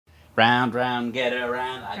Round, round, get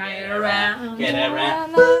around. I Get get around, around. Get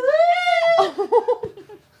around.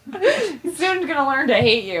 Soon's gonna learn to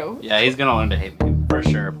hate you. Yeah, he's gonna learn to hate me for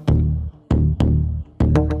sure.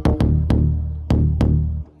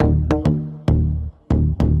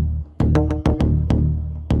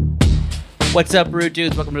 What's up, Rude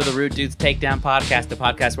Dudes? Welcome to the Rude Dudes Takedown Podcast, the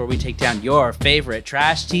podcast where we take down your favorite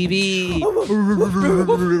trash TV.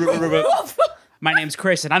 My name's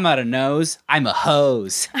Chris, and I'm not a nose. I'm a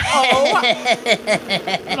hose. Oh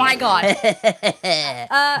my god.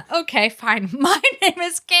 Okay, fine. My name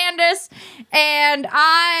is Candace, and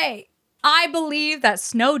I believe that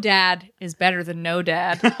Snow Dad is better than No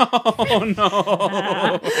Dad. Oh,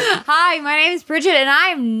 no. Hi, my name is Bridget, and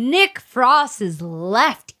I'm Nick Frost's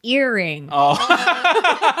left earring. Oh.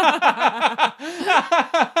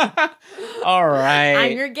 All right.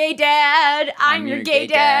 I'm your gay dad. I'm your gay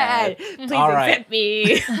dad. Please All right. accept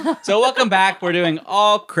me. So welcome back. We're doing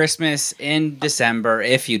all Christmas in December,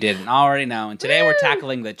 if you didn't already know. And today we're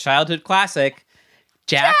tackling the childhood classic,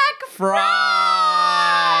 Jack Frost.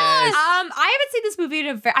 I haven't seen this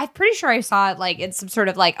movie I'm pretty sure I saw it like in some sort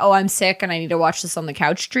of like, oh, I'm sick and I need to watch this on the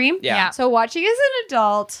couch stream. Yeah. So watching as an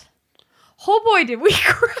adult, oh boy, did we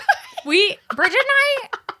cry. Bridget and I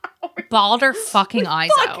bawled our fucking eyes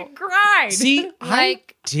Fucking out. cried. See, I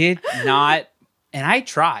did not, and I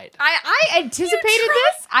tried. I anticipated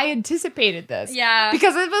this. I anticipated this. Yeah.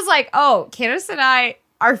 Because it was like, oh, Candace and I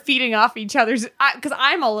are feeding off each other's, because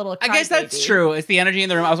I'm a little I guess that's true. It's the energy in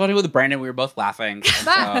the room. I was watching with Brandon. We were both laughing.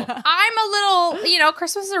 So. I'm a little,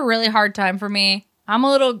 Christmas is a really hard time for me. I'm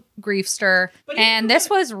a little griefster, and this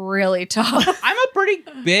was really tough. I'm a pretty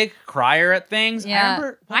big crier at things.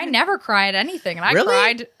 Yeah, I never cried at anything, and I Really?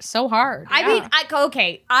 cried so hard. I mean,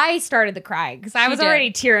 I started the crying because I She was did.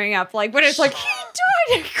 already tearing up. Like, when it's like, he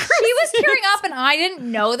died at Christmas. She was tearing up, and I didn't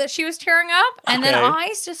know that she was tearing up, and then Okay.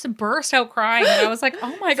 I just burst out crying, and I was like,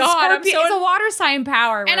 "Oh my It's a god, I'm Scorpio- so." it's a water sign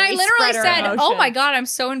power. And where I we literally spread our said, "Oh emotions. my god, I'm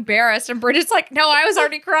so embarrassed," and Bridget's like, "No, I was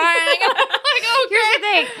already crying." And I'm like, "Okay." Here's the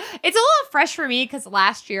thing. It's a little fresh for me because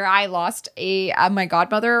last year I lost my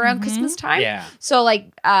godmother around Christmas time. Yeah. So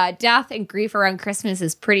like death and grief around Christmas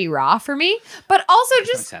is pretty raw for me. But also Makes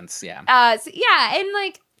just sense. Yeah. yeah, and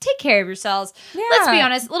like take care of yourselves. Let's be Yeah.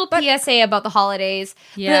 honest. Little PSA about the holidays.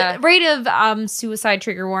 Yeah. The rate of suicide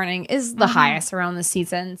trigger warning is the highest around the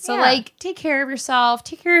season. So Yeah. like take care of yourself.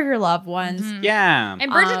 Take care of your loved ones. Yeah.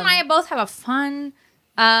 And Bridget and I both have a fun.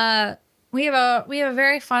 We have a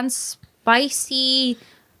very fun, spicy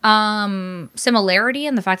similarity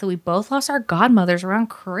in the fact that we both lost our godmothers around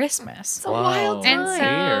Christmas. It's a wild Whoa. time. And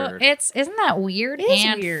so Weird. isn't that weird It is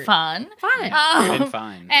and weird. fun? Fun. Weird and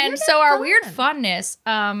fine. And so our weird funness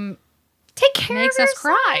Take care makes of us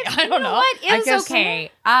yourself. cry. I don't know. What? I It guess was okay.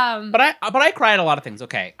 But I cry at a lot of things.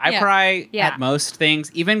 Okay, I Yeah. cry Yeah. at most things,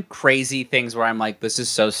 even crazy things where I'm like, this is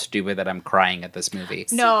so stupid that I'm crying at this movie.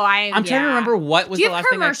 No, I'm trying to remember what was Do you the have last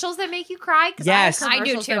thing. commercials that make you cry? 'Cause Yes. have I do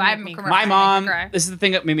commercials too. that I make have me commercials. cry. My mom. cry. This is the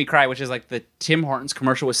thing that made me cry, which is like the Tim Hortons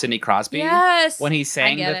commercial with Sidney Crosby. Yes. When he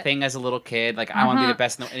sang get the it. thing as a little kid, like I want to be the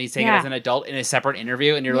best, and he sang it Yeah. as an adult in a separate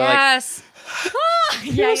interview, and you're Yes.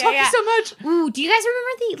 Yeah, like, "I love you so much." Ooh, do you guys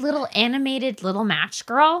remember the little animated Little Match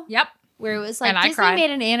Girl? Yep. Where it was like And I Disney cried.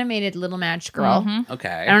 made an animated Little Match Girl. Mhm.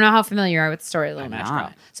 Okay. I don't know how familiar you are with the story of Little I'm Match not.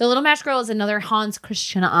 Girl. So Little Match Girl is another Hans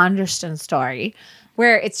Christian Andersen story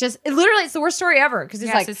where it's just literally it's the worst story ever because it's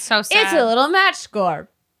Yes, like it's so sad. It's a little match girl.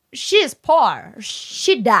 She's poor.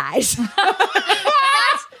 She dies.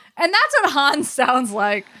 And that's what Hans sounds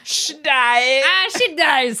like. She died. She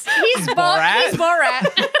dies. He's Borat? He's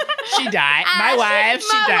Borat. She died. My wife.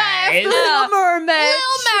 She died. Little mermaid.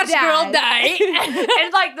 Little match girl died.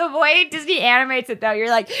 And like the way Disney animates it though, you're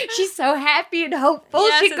like, she's so happy and hopeful.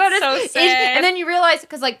 Yes, She it's goes so sad. and then you realize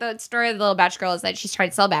because like the story of the Little Batch Girl is that she's tried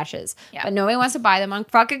to sell batches, Yeah. but nobody wants to buy them on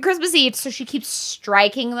fucking Christmas Eve, so she keeps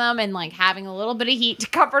striking them and like having a little bit of heat to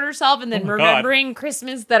comfort herself, and then Oh my God. remembering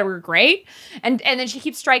Christmas that were great, and then she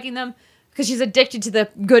keeps striking them. Because she's addicted to the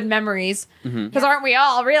good memories. Because aren't we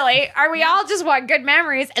all, really? Are we all just want good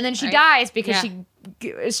memories? And then she Right. dies because Yeah.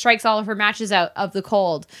 she strikes all of her matches out of the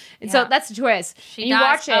cold. And so Yeah. that's the twist. She and you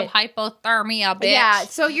dies watch of it. hypothermia, bitch. Yeah,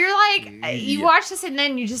 so you're like, you Yeah. watch this and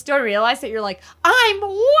then you just don't realize that you're like, I'm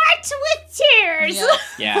wet with tears.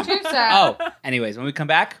 Yeah. Yeah. Too sad. Oh, anyways, when we come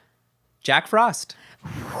back, Jack Frost.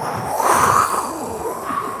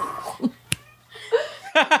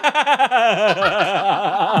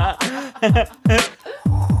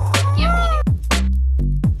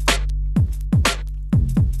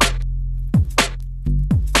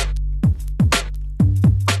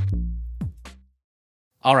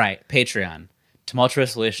 All right, Patreon.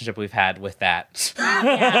 tumultuous relationship we've had with that.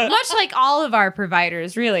 Much like all of our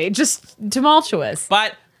providers, really, just tumultuous.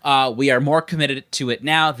 But we are more committed to it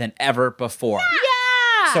now than ever before.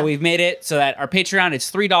 Yeah. So we've made it so that our Patreon is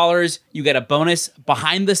 $3. You get a bonus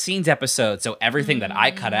behind the scenes episode. So everything that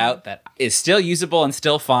I cut out that is still usable and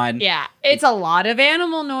still fun. Yeah, it's a lot of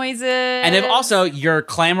animal noises. And if also you're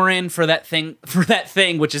clamoring for that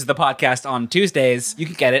thing, which is the podcast on Tuesdays, you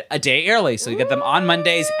can get it a day early. So you get them on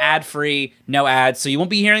Mondays, ad-free, no ads. So you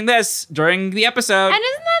won't be hearing this during the episode. And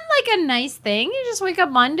isn't that like a nice thing? You just wake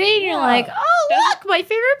up Monday and you're like, oh, look, my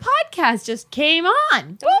favorite podcast just came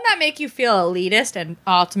on. Doesn't that make you feel elitist and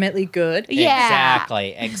ultimately good? Yeah.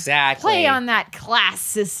 Exactly. Play on that class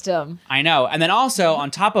system. I know. And then also,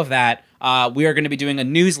 on top of that, we are going to be doing a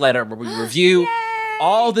newsletter where we review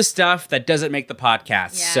all the stuff that doesn't make the podcast.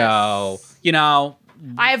 Yes. So, you know.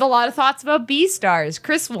 I have a lot of thoughts about B-Stars.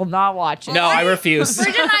 Chris will not watch it. No, I refuse.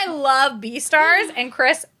 Bridget and I love B-Stars, and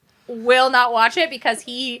Chris will not watch it because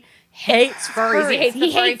he hates furries. He hates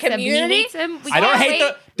the furry community. I don't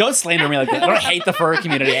hate don't slander me like that. I don't hate the furry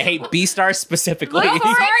community. I hate B-Stars specifically. Look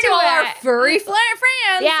forward to all our furry friends.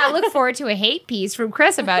 Yeah, look forward to a hate piece from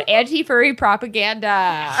Chris about anti-furry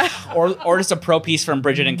propaganda. or just a pro piece from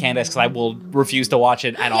Bridget and Candace, because I will refuse to watch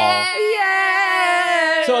it at all.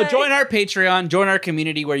 Yeah. So join our Patreon, join our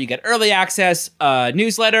community where you get early access, a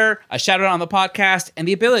newsletter, a shout out on the podcast, and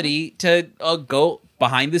the ability to go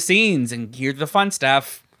behind the scenes and hear the fun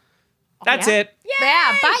stuff. That's it.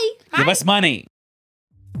 Yeah, bye. Give us money.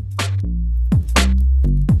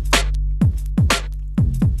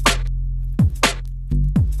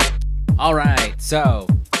 All right, so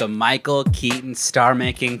the Michael Keaton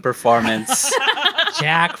star-making performance.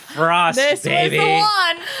 Jack Frost, This baby. was the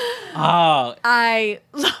one. Oh, I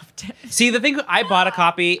loved it. see, the thing, I bought a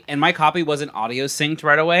copy, and my copy wasn't audio synced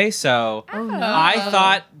right away, so I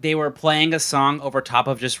thought they were playing a song over top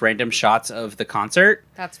of just random shots of the concert.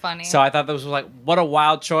 That's funny. So I thought this was like, what a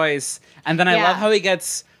wild choice. And then I Yeah. love how he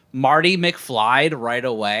gets Marty McFly'd right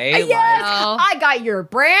away. Yes, Oh. I got your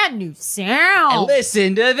brand new And sound.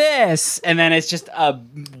 listen to this. And then it's just a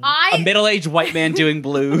middle-aged white man doing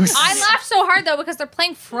blues. I laughed so hard though because they're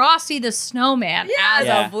playing Frosty the Snowman as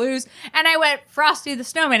Yeah. a blues, and I went, Frosty the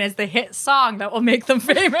Snowman is the hit song that will make them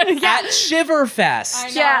famous. At Shiverfest. I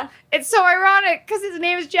know. Yeah, it's so ironic because his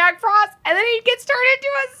name is Jack Frost, and then he gets turned into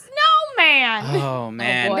a snowman. Oh,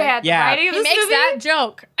 man. boy. Bad Yeah. writing of He this makes movie. that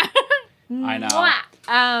joke. I know.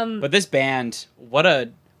 Mwah. But this band, what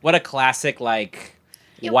a classic, like,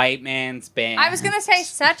 white man's band. I was gonna say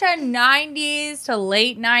such a 90s to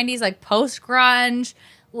late 90s, like post grunge.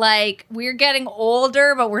 Like we're getting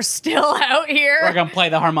older, but we're still out here. We're going to play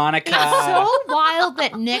the harmonica. So wild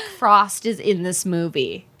that Nick Frost is in this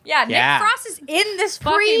movie. Yeah, Yeah. Nick Frost is in this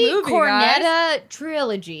fucking movie, guys. Pre-Cornetta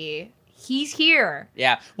trilogy. He's here.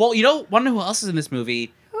 Yeah. Well, you know, want to know who else is in this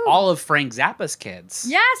movie? All of Frank Zappa's kids.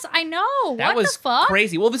 Yes, I know. That what was the fuck?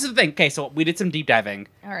 crazy. Well, this is the thing. Okay, so we did some deep diving.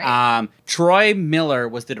 All right. Troy Miller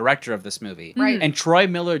was the director of this movie. Right. And Troy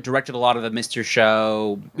Miller directed a lot of the Mr.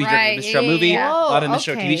 Show, Right, Mr. Show movie, yeah. a lot of Oh, Mr.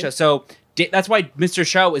 Show okay. TV show. So that's why Mr.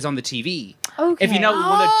 Show is on the TV. Okay. If you know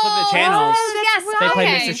one of the channels, yes, they play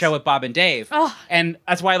okay. Mr. Show with Bob and Dave. Oh. And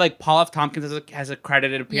that's why like Paul F. Tompkins has a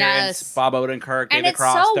credited appearance, Yes. Bob Odenkirk, And David it's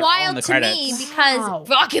Cross, so they're all in wild the to credits. me because Wow.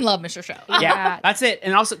 fucking love Mr. Show. Yeah, Yeah. that's it.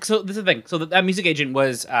 And also, so this is the thing. So that music agent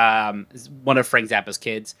was is one of Frank Zappa's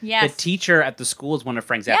kids. Yes. The teacher at the school is one of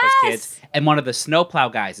Frank Zappa's Yes. kids, and one of the snowplow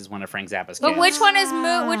guys is one of Frank Zappa's But kids. which one is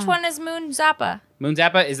Moon? Which one is Moon Zappa? Moon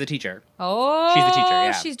Zappa is the teacher. Oh, She's the teacher,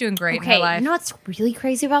 yeah. She's doing great in her Okay, life. you know what's really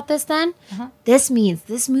crazy about this then? This means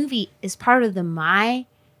this movie is part of the My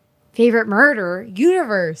Favorite Murder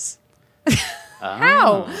universe.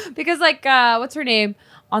 How? Because like what's her name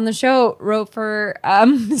on the show wrote for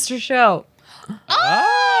Mr. Show.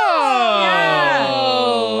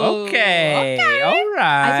 Oh, okay. All I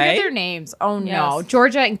right. forget their names. Oh no. Yes.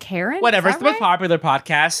 Georgia and Karen? Is Whatever. It's that the most right? popular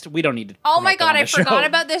podcast. We don't need to. Oh my promote them god, on I the forgot show.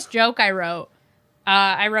 about this joke I wrote.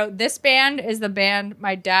 I wrote, this band is the band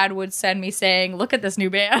my dad would send me saying, look at this new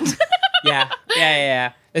band.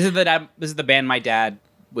 Yeah. This is the band my dad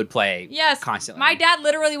would play. Yes. constantly. My dad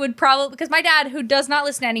literally would probably, because my dad, who does not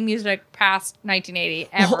listen to any music past 1980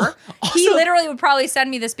 ever, he Also- literally would probably send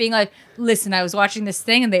me this being like, listen, I was watching this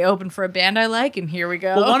thing and they opened for a band I like and here we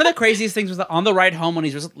go. Well, one of the craziest things was that on the ride home when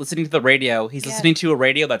he's just listening to the radio, he's listening to a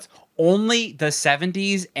radio that's only the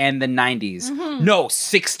 70s and the 90s. Mm-hmm. No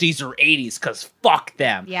 60s or 80s, because fuck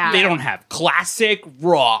them. Yeah. They don't have classic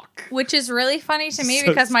rock. Which is really funny to me So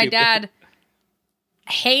because my stupid. dad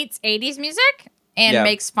hates 80s music and Yeah.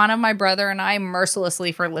 makes fun of my brother and I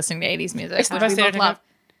mercilessly for listening to 80s music, It's the which best we both thing love.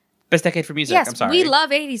 Best decade for music. Yes, I'm sorry. we love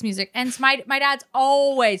 80s music. And my dad's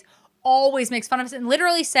always makes fun of us and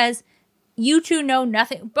literally says, you two know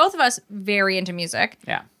nothing. Both of us very into music.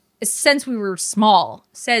 Yeah. Since we were small,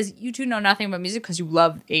 says you two know nothing about music because you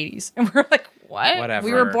love the 80s. And we're like, what? Whatever.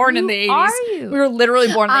 We were born in the 80s. are you? We were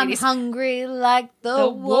literally born in I'm the 80s. hungry like the The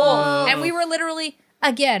wolf. wolf. And we were literally,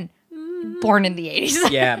 again, born in the 80s.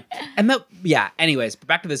 Yeah. Anyways, but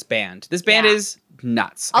back to this band. This band Yeah. is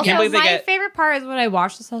nuts. I Also, can't believe they my get. favorite part is when I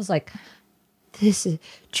watched this, I was like, this is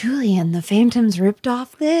Julian, the Phantoms ripped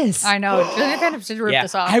off this. I know. Julian Phantoms did rip Yeah,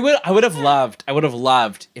 this off. I would have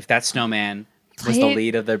loved if that snowman was the Played-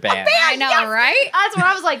 lead of their band. I know, right? That's when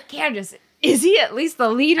I was like, Candace, is he at least the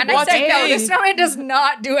lead And of I the said, no, band? the snowman does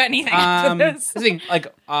not do anything for this. The thing, like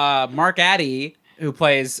Mark Addy, who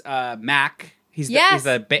plays Mac. He's Yes.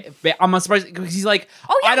 I'm surprised because he's like,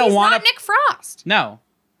 Oh, yeah, I don't he's want not Nick Frost. No,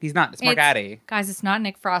 he's not. It's Mark Addy. Guys, it's not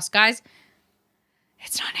Nick Frost. Guys,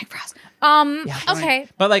 it's not Nick Frost. Okay.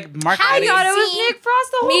 But like Mark How Addy. you thought it was See, Nick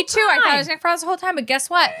Frost the whole Me too. I thought it time. was Nick Frost the whole time, but guess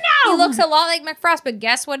what? No. He looks a lot like Nick Frost, but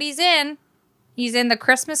guess what he's in? He's in the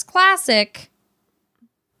Christmas classic.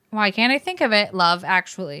 Why can't I think of it? Love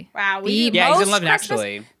Actually. Wow, The Yeah, he's in most Love Christmas-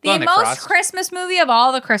 Actually. The Well, Nick most Frost. Christmas movie of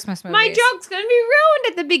all the Christmas movies. My joke's gonna be ruined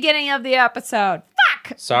at the beginning of the episode.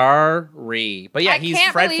 Fuck! Sorry, but yeah, I he's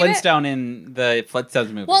can't Fred believe it. Flintstone in the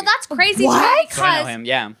Flintstones movie. Well, that's crazy What? to me so I know because him.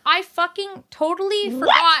 Yeah. I fucking totally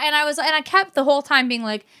forgot, and I kept the whole time being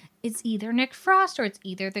like, it's either Nick Frost or it's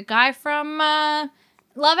either the guy from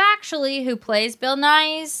Love Actually who plays Bill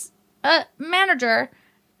Nye's manager,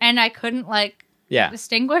 and I couldn't Yeah.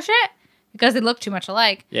 distinguish it because they looked too much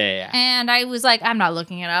alike. Yeah. And I was like, I'm not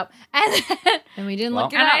looking it up, and then, And we didn't Well-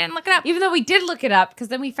 look it and up. I didn't look it up. Even though we did look it up, because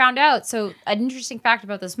then we found out. So an interesting fact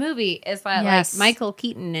about this movie is that Yes. like Michael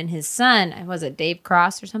Keaton and his son, was it Dave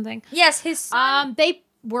Cross or something? Yes, his son. They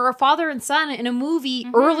were a father and son in a movie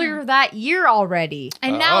earlier that year already.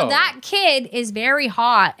 And now Oh. that kid is very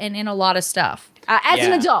hot and in a lot of stuff. As an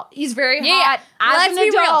Yeah. adult, he's very Yeah, hot. As let's an be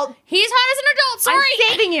real. adult, He's hot as an adult. Sorry, I'm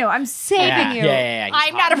saving you. I'm saving you. Yeah. He's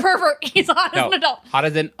I'm hot. not a pervert. He's hot as No, an adult. hot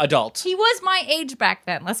as an adult. He was my age back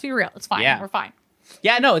then. Let's be real. It's fine. Yeah. We're fine.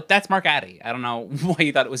 Yeah, no, that's Mark Addy. I don't know why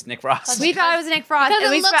you thought it was Nick Frost. We thought it was Nick Frost. Because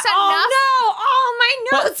and it we looks spent- oh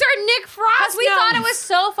no! All my notes are Nick Frost. Because we thought it notes. was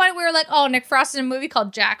so funny. We were like, oh, Nick Frost is in a movie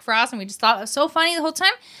called Jack Frost. And we just thought it was so funny the whole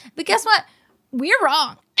time. But guess what? We're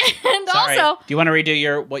wrong. And Sorry. also, Do you want to redo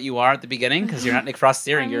your what you are at the beginning? Because you're not Nick Frost's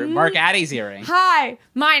earring. You're Mark Addy's earring. Hi,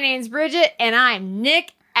 my name's Bridget, and I'm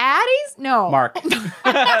Nick Addy's. No, Mark.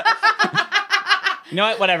 You know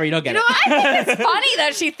what? Whatever. You don't get it. it's funny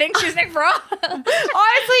that she thinks she's Nick Frost.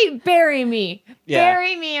 Honestly, bury me. Yeah.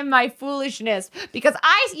 Bury me in my foolishness. Because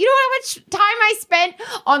you know how much time I spent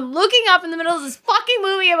on looking up in the middle of this fucking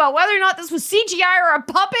movie about whether or not this was CGI or a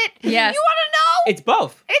puppet? Yes. You want to know? It's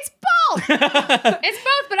both. It's both. It's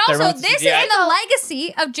both, but They're also both this CGI. is the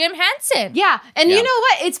legacy of Jim Henson. Yeah. And Yeah. you know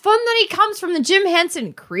what? It's fun that he comes from the Jim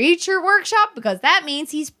Henson Creature Workshop because that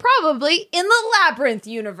means he's probably in the Labyrinth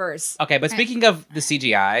universe. Okay, but speaking of the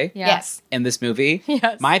CGI Yes. in this movie,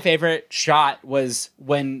 Yes. my favorite shot was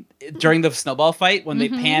when during the snowball fight when they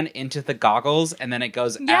pan into the goggles and then it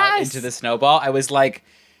goes out Yes. into the snowball. I was like,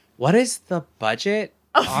 what is the budget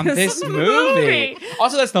on this this movie? movie.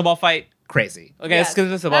 Also, that snowball fight, crazy. Okay, Yes. it's because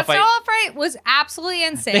the snowball That fight. snowball fight was absolutely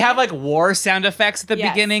insane. They have like war sound effects at the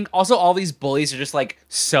Yes. beginning. Also, all these bullies are just like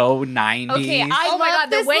so 90s. Okay, oh my love god,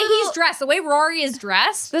 the this way little- he's dressed, the way Rory is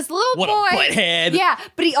dressed. This little What a boy. butthead. Yeah,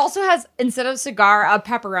 but he also has, instead of cigar, a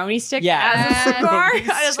pepperoni stick Yeah. as a cigar.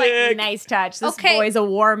 I was like, Sick. nice touch. This Okay. boy's a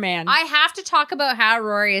war man. I have to talk about how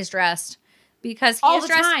Rory is dressed because he all is the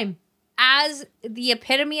dressed time. as the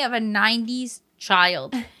epitome of a 90s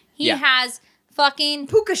child. He Yeah. has fucking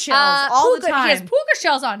Puka shells all the time. He has puka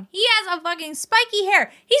shells on. He has a fucking spiky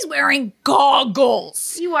hair. He's wearing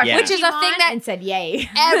goggles. You watched Yeah. Which is a thing Digimon that- and said yay.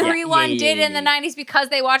 Everyone Yeah. did in the 90s because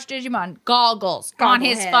they watched Digimon. Goggles on Goggle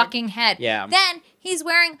his head. fucking head. Yeah. Then he's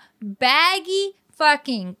wearing baggy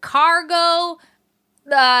fucking cargo.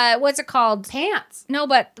 What's it called? Pants. No,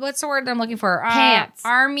 but what's the word I'm looking for? Pants.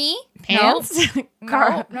 Army Pants. No.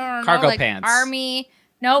 Car- No, Cargo like pants. Army.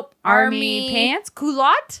 Nope. Army pants.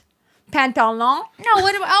 Culotte. Pantalon. No.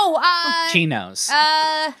 What? Chinos.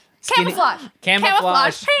 Skinny- Camouflage.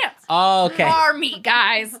 Camouflage. pants. Oh, okay. Army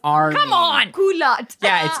guys. Army. Come on. Culotte.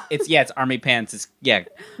 Yeah, it's army pants. It's Yeah.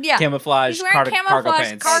 camouflage, He's wearing cargo camouflage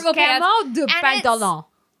pants. cargo pants. Camo de And pantalon.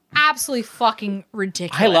 Absolutely fucking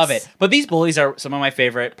ridiculous. I love it. But these bullies are some of my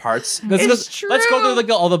favorite parts. Let's It's go through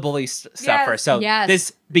true. all the bully stuff Yes. first. So Yes.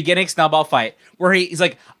 this beginning snowball fight where he's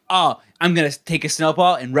like, oh, I'm going to take a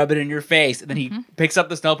snowball and rub it in your face. And then he picks up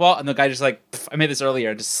the snowball, and the guy just like, I made this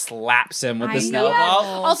earlier, and just slaps him with the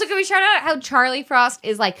snowball. Also, can we shout out how Charlie Frost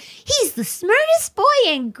is like, he's the smartest boy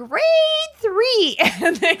in grade 3.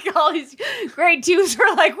 And then all these grade 2s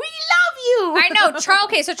are like, we love you. I know.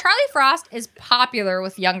 So Charlie Frost is popular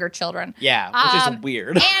with younger children. Yeah, which is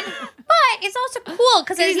weird. But it's also cool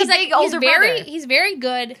because He's a big older brother. He's very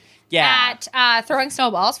good Yeah. at throwing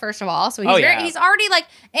snowballs, first of all. So yeah. he's already like,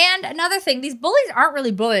 and another thing, these bullies aren't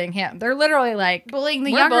really bullying him. They're literally like bullying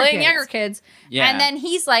the we're younger bullying kids. younger kids. Yeah. And then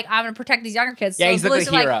he's like, I'm gonna protect these younger kids. Yeah, So he's the like bullies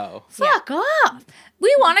the are hero. Fuck off.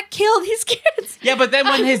 We want to kill these kids. Yeah, but then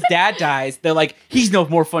when his dad dies, they're like, he's no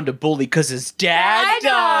more fun to bully because his dad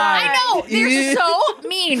died. I know. They're so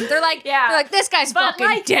mean. They're like, this guy's But, fucking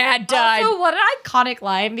like, dad died. Also, what an iconic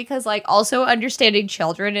line, because like also understanding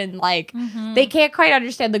children and like they can't quite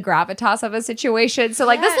understand the gravitas of a situation. So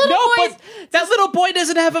like this little boy, but that little boy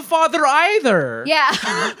doesn't have a father either. yeah. But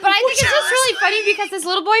I think it's just really funny because this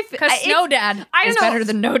little boy, Because Snow Dad is better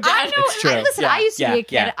than No Dad. I know. It's true. Listen, Yeah, I used to be a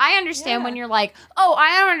kid. yeah. I understand when you're like, oh,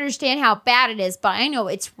 I don't understand how bad it is, but I know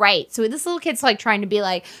it's right. So this little kid's like trying to be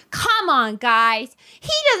like, come on, guys. He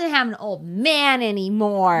doesn't have an old man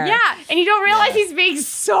anymore. Yeah. And you don't realize he's being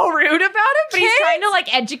so rude about it, but he's trying to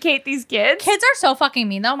like educate these kids. Kids are so fucking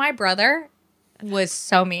mean though. My brother was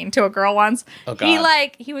so mean to a girl once. Oh,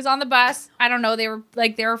 God. He was on the bus. I don't know. They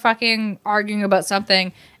were fucking arguing about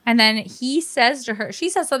something. And then he says to her, she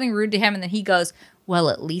says something rude to him. And then he goes, well,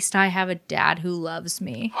 at least I have a dad who loves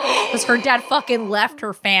me. Because her dad fucking left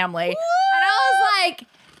her family. And I was like,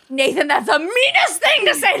 Nathan, that's the meanest thing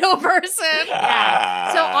to say to a person.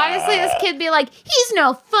 Yeah. So honestly, this kid be like, he's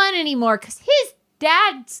no fun anymore because his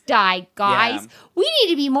dad's died, guys. Yeah. We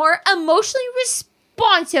need to be more emotionally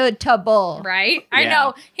responsible. Right? I Yeah.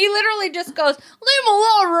 know. He literally just goes, leave him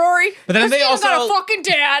alone, Rory. But then 'cause they he ain't got also- a fucking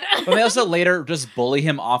dad. But they also later just bully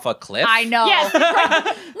him off a cliff. I know. Yes.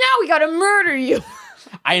 Now we gotta murder you.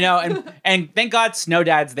 I know, and thank God Snow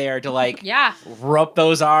Dad's there to like Yeah. rope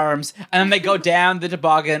those arms, and then they go down the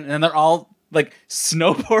toboggan, and then they're all like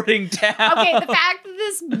snowboarding down. Okay, the fact that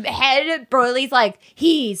this head Broly's like,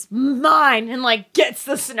 he's mine, and like gets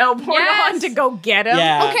the snowboard Yes. on to go get him.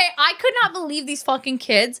 Yeah. Okay, I could not believe these fucking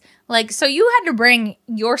kids. Like, so you had to bring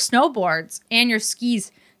your snowboards and your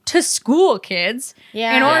skis to school, kids,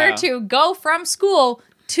 Yeah. in order Yeah. to go from school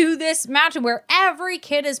to this mountain where every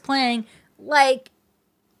kid is playing. Like,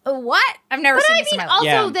 what? I've never But seen I this in mean, my life. also,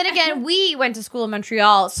 Yeah. then again, we went to school in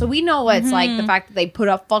Montreal, so we know what it's like, the fact that they put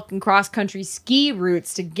up fucking cross-country ski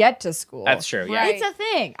routes to get to school. That's true. Yeah. Right. It's a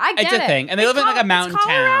thing. I get It's it. a thing, and they live in like a mountain it's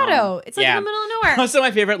Colorado. town. It's like Yeah. in the middle of nowhere. Also, my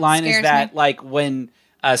favorite line is Scares that me. like when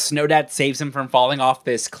Snow Dad saves him from falling off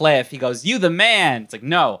this cliff, he goes, "You the man." It's like,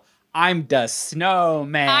 no, I'm the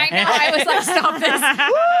snowman. I know. I was like, stop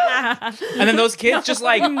this. And then those kids just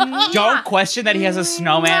like don't question that he has a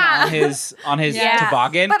snowman on his Yeah.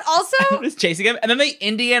 toboggan. But also, Is chasing him, and then they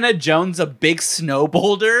Indiana Jones a big snow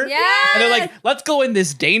boulder. Yes. And they're like, let's go in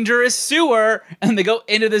this dangerous sewer. And they go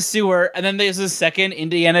into the sewer, and then there's a second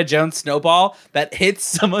Indiana Jones snowball that hits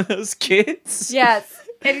some of those kids. yes.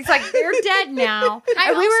 And it's like, they're dead now. I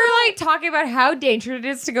And we were also- like talking about how dangerous it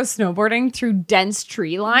is to go snowboarding through dense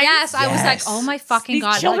tree lines. Yes, I was like, Yes. oh my fucking These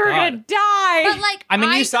God. children Oh are my gonna die. But like, I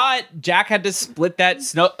mean, you saw it. Jack had to split that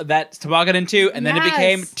toboggan in two, and then it Yes.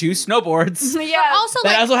 became two snowboards yeah. also that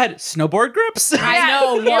like, also had snowboard grips. I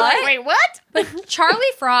know You're like, what. wait, what? But Charlie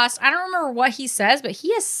Frost, I don't remember what he says, but he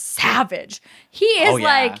is savage. He is Oh,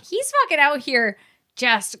 yeah. he's fucking out here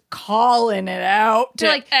just calling it out to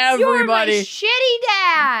They're like, everybody. you're my shitty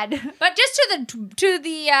dad. But just to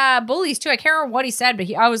the bullies too. I can't remember what he said, but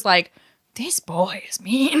I was like, this boy is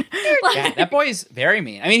mean. Like, Yeah, that boy is very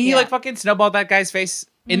mean. I mean, he Yeah. like fucking snowballed that guy's face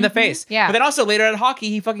in the face. Yeah. But then also later at hockey,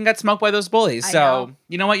 he fucking got smoked by those bullies. I So, know.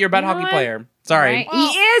 you know what? You're a bad You know hockey what? player. Sorry. Right. He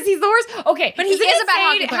is. He's the worst. Okay, But he isn't is it a bad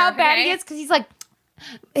saying hockey how player, bad he okay? is because he's like,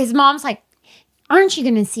 his mom's like, aren't you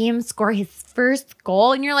gonna see him score his first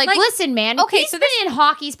goal? And you're like, Like, listen, man. okay, he's so been in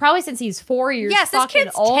hockey probably since he's 4 years. yes, this fucking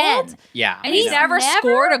kid's old. 10. Yeah. And I he's know. never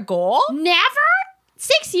scored a goal. Never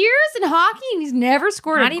 6 years in hockey, and he's never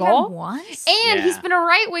scored Not a even goal. once. And Yeah. he's been a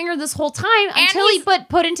right winger this whole time until he he's-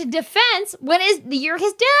 put into defense when the year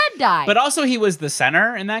his dad died. But also, he was the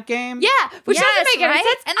center in that game. yeah, which Yes, doesn't make any right?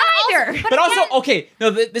 sense And then either. But also, okay, no,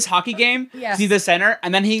 this hockey game, Yes. he's the center,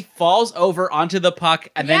 and then he falls over onto the puck,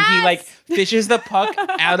 and then he Yes. like fishes the puck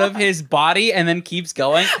out of his body, and then keeps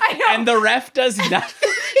going. I know. And the ref does nothing.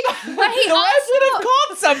 But he the ref would have also-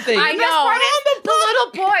 called something. I The best know. part is the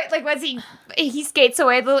little boy, like once he skates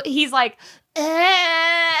away, he's like,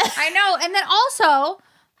 I know. And then also,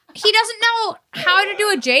 he doesn't know how to do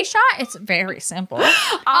a J shot. It's very simple.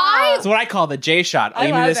 That's what I call the J shot. I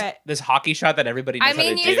You mean love this it. this hockey shot that everybody knows I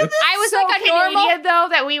mean, how to do. isn't I was so like a Canadian, normal. though,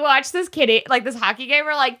 that we watched this this hockey game.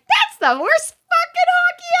 We're like, that's the worst fucking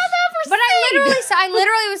hockey I've ever But seen. I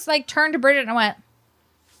literally was like turned to Bridget and I went,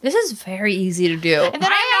 "This is very easy to do." And then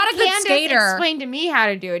I'm I not a good skater. Explain to me how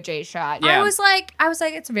to do a J shot. Yeah. I was like,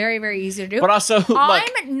 it's very, very easy to do. But also, look,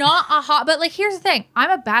 I'm not a hot. But like, here's the thing: I'm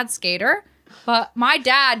a bad skater. But my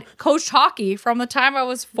dad coached hockey from the time I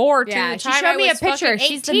was 4 to Yeah, the she time showed I me a was picture. fucking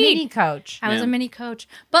She's the 18. mini coach. I was Yeah. a mini coach.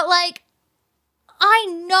 But like, I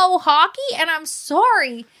know hockey, and I'm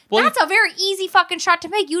sorry. Well, That's a very easy fucking shot to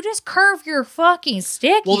make. You just curve your fucking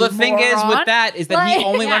stick. well, you the thing is moron. with that is that he Like,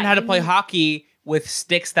 only learned yeah. how to play hockey with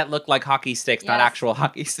sticks that look like hockey sticks, not Yes. actual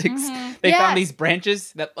hockey sticks. Mm-hmm. They Yes. found these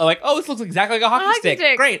branches that are like, oh, this looks exactly like a hockey Hockey stick.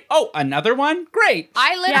 stick. Great. Oh, another one? Great.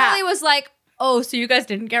 I literally was like, "Oh, so you guys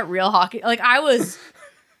didn't get real hockey?" Like I was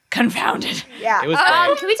confounded. Yeah. It was Can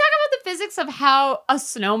great. we talk about the physics of how a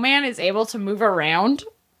snowman is able to move around?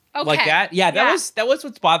 Okay. Like that? Yeah, Yeah. that was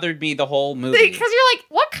what's bothered me the whole movie. Because you're like,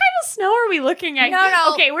 what kind of snow are we looking at?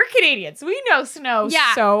 No. Okay, we're Canadians. We know snow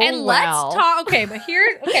Yeah, so and well. let's talk. Okay, but here,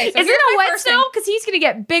 okay, so Is here's it a my wet first snow? thing. Because he's gonna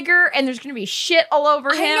get bigger, and there's gonna be shit all over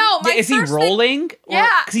him. I know. My Yeah, is he first thing- rolling? Yeah.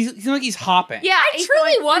 Because he seems like he's hopping. Yeah, I he's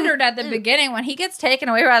truly going- wondered at the beginning when he gets taken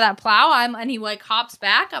away by that plow, and he like hops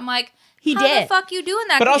back. I'm like, He how did. the fuck you doing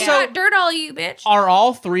that? But 'Cause you also- got dirt all you, bitch. Are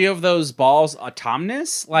all three of those balls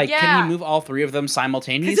autonomous? Like, Yeah. can he move all three of them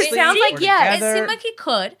simultaneously? sounds like, or yeah, It together? seemed like he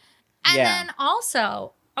could, and Yeah. then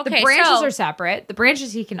also, okay, The branches so, are separate. The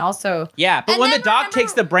branches he can also. Yeah, but And when the then dog remember-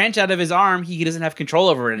 takes the branch out of his arm, he doesn't have control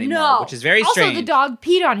over it anymore, which is very also, strange. the dog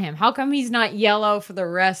peed on him. How come he's not yellow for the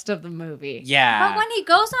rest of the movie? Yeah. But when he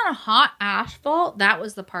goes on a hot asphalt, that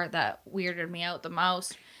was the part that weirded me out the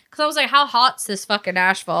most. Because I was like, how hot's this fucking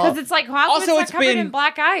asphalt? Because it's like how Also, also it's covered been- in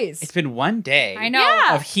black ice. it's been one day I know.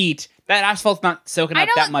 Yeah. of heat. That asphalt's not soaking I up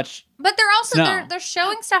know that it- much. But they're also No. they're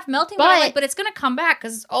showing stuff melting, but, I'm But- like, but it's gonna come back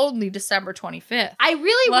because it's only December 25th. I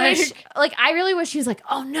really Like- wish he was like,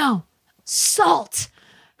 oh no, salt,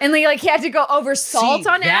 and like he had to go over salt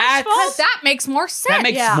on that's- asphalt. Because that makes more sense. That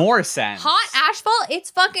makes Yeah. more sense. hot asphalt. It's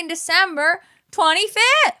fucking December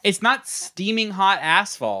 25th. It's not steaming hot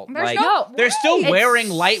asphalt. There's like, no they're still way. wearing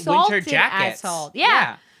It's light winter salted jackets. asphalt.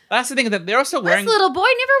 Yeah. That's the thing that they're also wearing. This little boy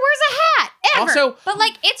never wears a hat ever. Also, But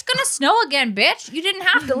like, it's gonna snow again, bitch. You didn't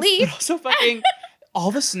have to leave. also fucking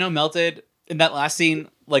all the snow melted in that last scene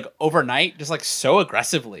like overnight, just like so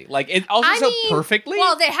aggressively. Like it also I so mean, perfectly.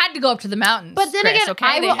 Well, they had to go up to the mountains. But then Chris, again, okay,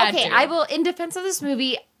 I They will. had Okay, to. I will. In defense of this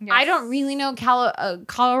movie, Yes. I don't really know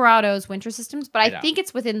Colorado's winter systems, but I don't. think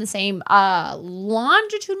it's within the same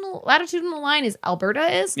latitudinal line as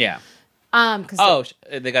Alberta is. yeah. Because Oh,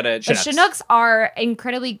 they got a the Chinooks are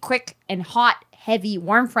incredibly quick and hot, heavy,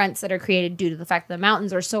 warm fronts that are created due to the fact that the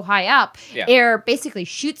mountains are so high up. Yeah. Air basically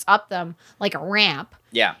shoots up them like a ramp,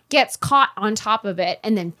 Yeah. gets caught on top of it,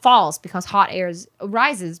 and then falls because hot air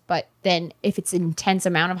rises. But then if it's an intense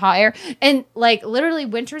amount of hot air, and like literally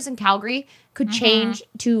winters in Calgary could change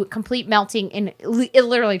to complete melting in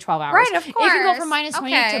literally 12 hours. Right, of It can go course. from minus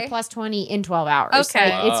 20 Okay. to plus 20 in 12 hours.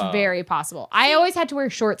 Okay. Like, it's Wow. very possible. I always had to wear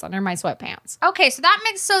shorts under my sweatpants. Okay,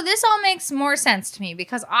 so this all makes more sense to me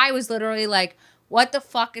because I was literally like, what the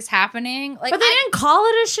fuck is happening? Like, But they didn't call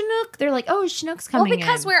it a Chinook. They're like, oh, Chinook's coming well,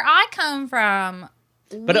 because in. where I come from,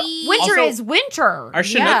 But, Winter Also, is winter. are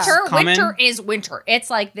Chinooks common? winter is winter. It's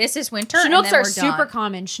like this is winter. and Chinooks then are we're super done.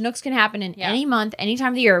 common. Chinooks can happen in Yeah. any month, any time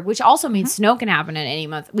of the year, which also means snow can happen in any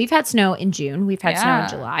month. We've had snow in June. We've had snow Yeah. in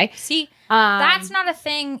July. See, Um, that's not a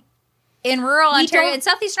thing in rural we Ontario. don't- In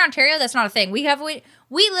southeastern Ontario, that's not a thing.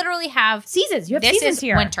 We literally have seasons. You have this seasons is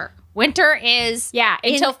here. winter. Winter is Yeah,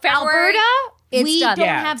 until in February. Alberta, it's we done. don't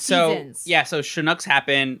yeah. have so seasons. so Chinooks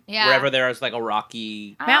happen Yeah. wherever there is like a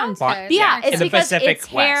rocky. Mountains. Oh, okay. But yeah, That it's In the because Pacific it's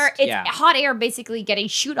air, West, it's yeah. hot air basically getting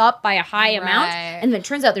shoot up by a high amount, Right. and then it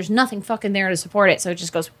turns out there's nothing fucking there to support it, so it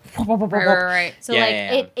just goes. Right. So Yeah,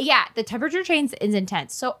 like yeah, yeah. the temperature change is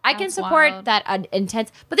intense. So I can That's support wild. that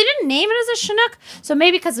intense, but they didn't name it as a Chinook. So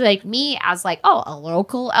maybe because like me as like a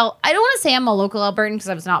local, I don't want to say I'm a local Albertan because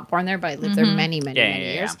I was not born there, but I lived there many Yeah,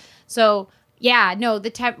 years. yeah. So yeah, no,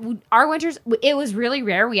 our winters, it was really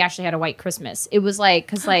rare. We actually had a white Christmas. It was like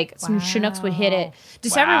because like some Chinooks would hit it.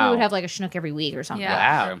 December Wow. we would have like a Chinook every week or something.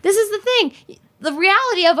 Yeah. Wow. This is the thing. The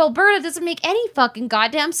reality of Alberta doesn't make any fucking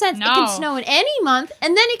goddamn sense. It No. can snow in any month,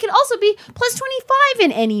 and then it can also be plus 25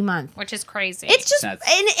 in any month. Which is crazy. It's just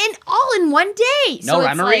That's- and all in one day. No so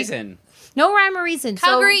rhyme it's or like, reason. No rhyme or reason.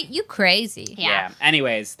 Calgary, you crazy. Yeah.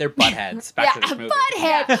 Anyways, they're buttheads. Back to this movie.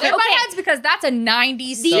 Yeah, they're buttheads because that's a 90s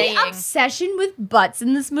The saying. obsession with butts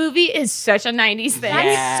in this movie is such a 90s thing.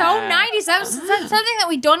 Yeah. So 90s. That was something that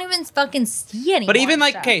we don't even fucking see anymore. But even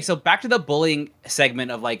like, Stuff. okay, so back to the bullying segment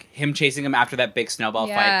of like him chasing him after that big snowball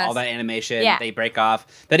fight, Yes. all that animation, Yeah. they break off.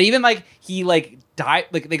 That even like he like die,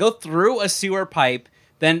 like they go through a sewer pipe,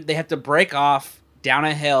 then they have to break off down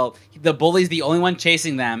a hill. The bully's the only one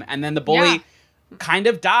chasing them, and then the bully Yeah. kind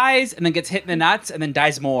of dies and then gets hit in the nuts and then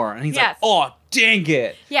dies more. And he's like, Yes. oh, dang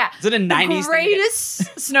it. Yeah. Is it a 90s thing? Greatest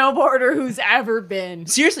snowboarder who's ever been.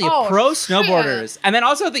 Seriously, Oh, pro shit. snowboarders. And then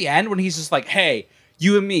also at the end when he's just like, hey,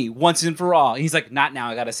 you and me, once and for all. And he's like, not now,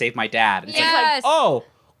 I gotta save my dad. And it's like, Yes. oh,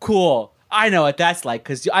 cool. I know what that's like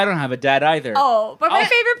because I don't have a dad either. Oh, but my Oh.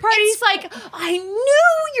 favorite part, he's like, I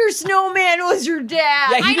knew your snowman was your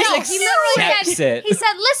dad. Yeah, he I just know. accepts He literally said, it. he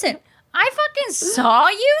said, listen, I fucking saw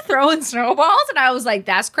you throwing snowballs, and I was like,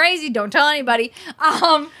 that's crazy. Don't tell anybody.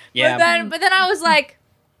 Yeah. But then I was like,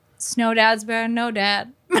 snow dad's better than no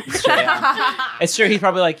dad. Yeah. It's true. He's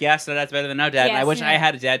probably like, yes, no, that's better than no dad. And I Yes, wish yeah. I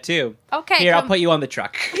had a dad too. Okay. Here, I'll put you on the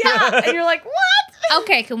truck. Yeah. And you're like, what?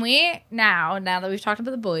 Okay, can we now that we've talked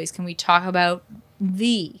about the bullies, can we talk about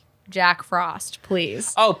the Jack Frost,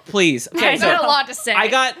 please? Oh, please. Okay, I so got a lot to say. I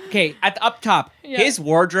got, okay, at the up top, Yeah. his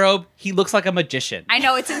wardrobe, he looks like a magician. I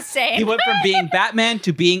know it's insane. He went from being Batman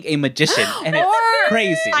to being a magician. And it's Or-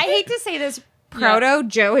 crazy. I hate to say this, proto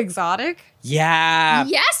Joe Exotic. Yeah.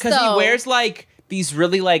 Yes, Because he though. wears like these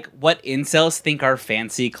really like what incels think are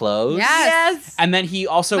fancy clothes. Yes. And then he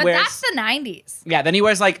also but wears that's the 90s. yeah, then he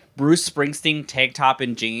wears like Bruce Springsteen tank top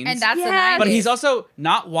and jeans. And that's Yes. the 90s. but he's also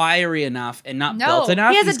not wiry enough and not No. built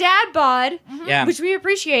enough. He has a He's- dad bod, Yeah. which we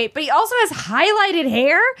appreciate, but he also has highlighted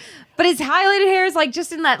hair. But his highlighted hair is like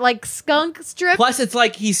just in that like skunk strip. Plus it's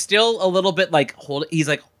like he's still a little bit like he's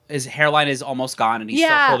like his hairline is almost gone and he's still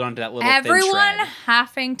Yeah. holding on to that little thin everyone shred.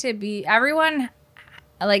 having to be everyone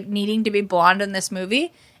like needing to be blonde in this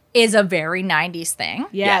movie is a very 90s thing.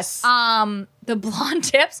 Yes. The blonde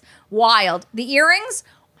tips, wild. The earrings,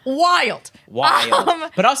 wild.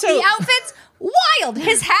 Wild. But also The outfits, wild.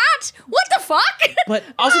 His hat, what the fuck? But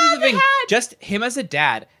also Oh, the thing, the hat. just him as a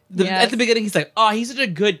dad. Yes. At the beginning, he's like, "Oh, he's such a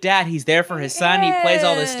good dad. He's there for his son. He plays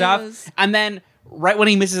all this stuff." Yes. And then, right when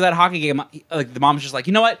he misses that hockey game, like the mom's just like,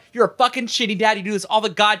 "You know what? You're a fucking shitty dad. You do this all the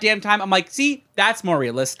goddamn time." I'm like, "See, that's more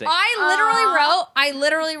realistic." I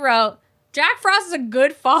literally wrote, Jack Frost is a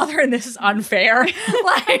good father and this is unfair.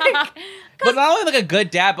 Like, but not only like a good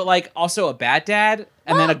dad, but like also a bad dad,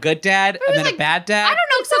 and then a good dad, and then a bad dad. I don't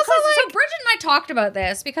know. So, also so Bridget and I talked about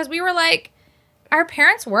this because we were like, our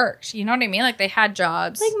parents worked. You know what I mean? Like they had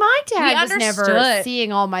jobs. Like my dad We was never understood.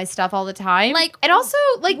 seeing all my stuff all the time. Like, and also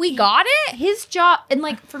like we got it. his job, and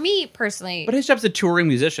like for me personally, But his job's a touring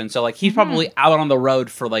musician, so like he's probably out on the road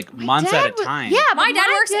for like months at dad a was- time. Yeah, My but dad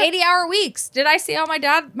works 80-hour weeks. Did I see all my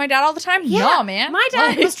dad all the time? Yeah, No, man. My dad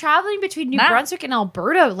Like, was traveling between New Nah. Brunswick and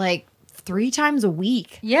Alberta like 3 times a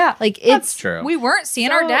week. yeah. Like That's it's true. We weren't seeing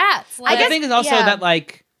So, our dads. I Like, think it's also yeah. that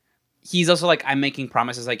like he's also like I'm making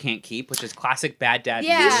promises I can't keep, which is classic bad dad. he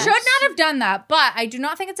moves. should not have done that, but I do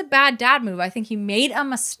not think it's a bad dad move. I think he made a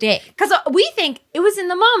mistake. because we think it was in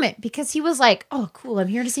the moment because he was like, "Oh, cool, I'm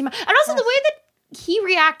here to see my," and also the way that he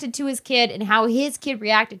reacted to his kid and how his kid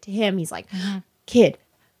reacted to him. He's like, "Kid,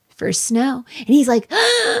 first snow," and he's like,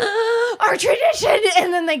 "Our tradition,"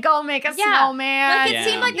 and then they go make a snowman. Like it Yeah.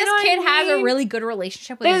 seemed like You this know what kid I has a mean? really good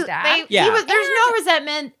relationship with his dad. Yeah. There's no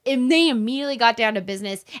resentment, and they immediately got down to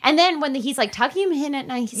business. And then when he's like tucking him in at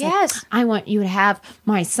night, he's Yes. like, "I want you to have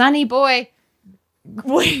my sonny boy,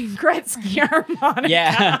 Wayne Gretzky harmonica."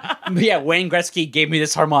 Yeah, yeah. Wayne Gretzky gave me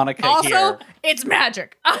this harmonica Also, here. it's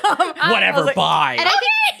magic. Whatever, bye. And I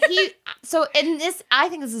think he. So in this, I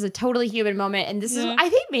think this is a totally human moment, and this is, I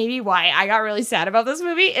think maybe why I got really sad about this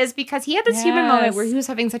movie is because he had this human moment Yes. where he was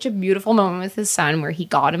having such a beautiful moment with his son, where he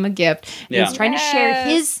got him a gift. And Yeah. He was trying to share Yes.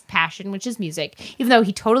 his passion, which is music, even though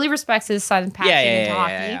he totally respects his son's passion into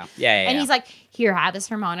hockey. Yeah. And he's like, "Here, have this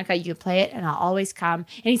harmonica. You can play it, and I'll always come."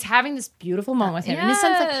 And he's having this beautiful moment with him. And his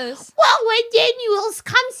son's like, Yes. "Well, when then you will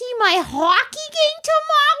come see my hockey game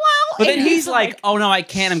tomorrow?" but then And he's like, "Oh no, I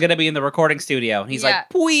can't. I'm gonna be in the recording studio." And he's Yeah. like,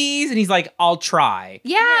 "Please," and he's like, "I'll try."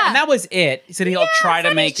 Yeah. And that was it. He said he'll try to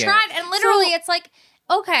Said make he it. tried, and literally, So- it's like,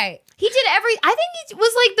 okay, He did I think it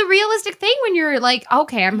was like the realistic thing when you're like,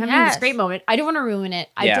 "Okay, I'm having this Yes. great moment. I don't want to ruin it.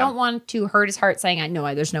 I Yeah. don't want to hurt his heart saying, I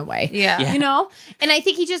know there's no way." yeah. Yeah. You know? And I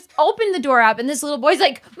think he just opened the door up, and this little boy's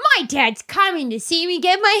like, "My dad's coming to see me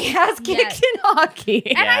get my ass kicked Yes. in hockey."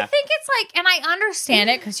 And I Yeah. think it's like, and I understand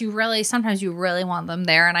it because sometimes you really want them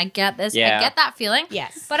there, and I get this, Yeah. I get that feeling.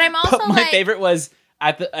 Yes. But I'm also But my like, favorite was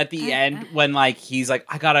at the end when like he's like,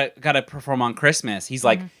 I gotta perform on Christmas. He's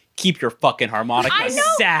like, keep your fucking harmonica, I know.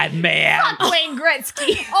 sad man. Wayne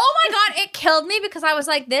Gretzky. Oh my god, it killed me because I was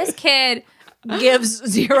like, this kid gives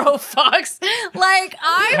zero fucks. Like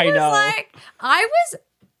I was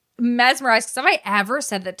mesmerized because if I ever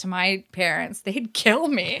said that to my parents, they'd kill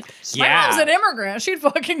me. My Yeah. mom's an immigrant. She'd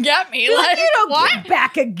fucking get me. Like, Like, you don't what? give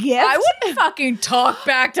back a gift. I wouldn't fucking talk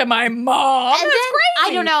back to my mom. And That's then,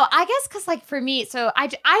 crazy. I don't know. I guess because, like, for me, so I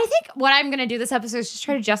think what I'm going to do this episode is just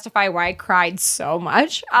try to justify why I cried so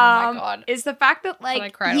much. my God. Is the fact that, I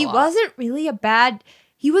like, cried a he lot. wasn't really a bad,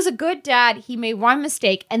 he was a good dad. He made one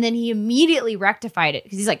mistake and then he immediately rectified it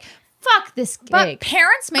because he's like, fuck this But gig.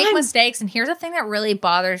 parents make I'm- mistakes, and here's the thing that really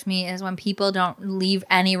bothers me is when people don't leave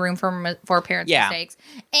any room for parents' Yeah. mistakes.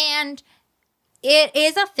 And it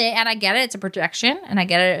is a thing, and I get it. It's a projection, and I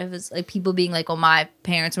get it. If it's like people being like, "Oh, my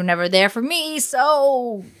parents were never there for me,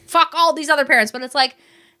 so fuck all these other parents." But it's like,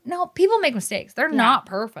 no, people make mistakes. They're not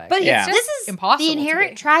perfect. But Yeah. this is impossible the to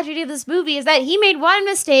inherent be. tragedy of this movie is that he made one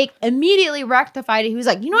mistake, immediately rectified it. He was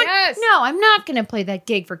like, you know Yes. what? No, I'm not going to play that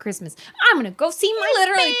gig for Christmas. I'm going to go see my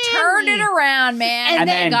literally turned it family." around, man, And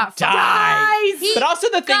then got died. He But also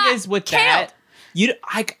the thing got is with killed. that,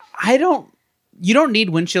 I don't. You don't need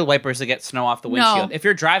windshield wipers to get snow off the No. windshield. If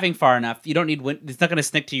you're driving far enough, you don't need. It's not going to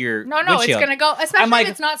stick to your. No, windshield. it's gonna go. Especially like,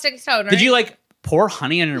 if it's not sticky stone. Did you like pour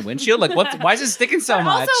honey on your windshield? Like what? Why is it sticking so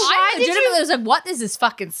much? also, why I did you- legitimately was like, "What is this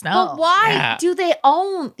fucking snow?" But why Yeah. do they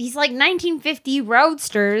own these like 1950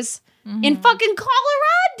 roadsters in fucking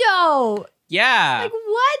Colorado? Yeah. Like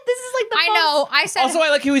what? This is like the I know. I said Also, I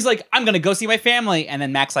like how he's like, I'm gonna go see my family, and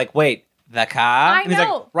then Mac's like, wait, the car? I And he's like,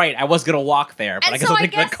 know. right, I was gonna walk there, but And I guess so I'll I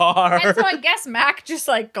take guess- the car. And so I guess Mac just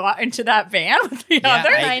like got into that van with the Yeah,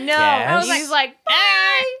 other. I know. I was guess. he's like,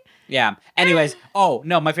 bye. Yeah. Anyways, oh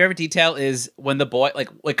no, my favorite detail is when the boy like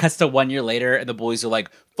cuts to 1 year later, and the boys are like,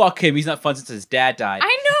 "Fuck him, he's not fun since his dad died." I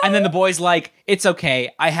know. And then the boy's like, "It's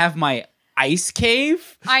okay, I have my ice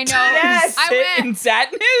cave." I know. Yes. I Sit went. in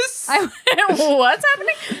sadness. I went. What's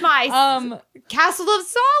happening? My Castle of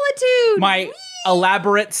Solitude. My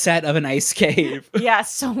elaborate set of an ice cave. Yeah,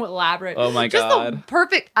 so elaborate. Oh my Just the God.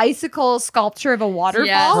 perfect icicle sculpture of a waterfall.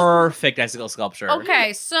 Yes. Perfect icicle sculpture.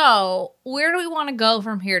 Okay, so where do we want to go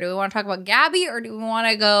from here? Do we want to talk about Gabby, or do we want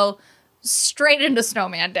to go straight into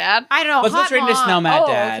Snowman Dad? I don't know. Let's go Hot straight into Mom. Snowman Oh,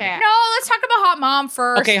 Dad. okay. No, let's talk about Hot Mom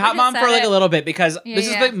first. Okay, We hot just mom said for like it. a little bit because Yeah, this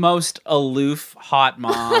is yeah. the most aloof hot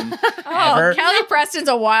mom Oh, ever. Kelly Preston's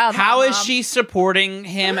a wild. How hot is mom. she supporting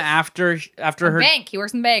him after her? Bank. He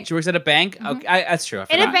works in the bank. She works at a bank. Okay, that's true. I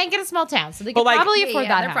In a forgot. bank in a small town, so they But, could like- probably Yeah, afford yeah,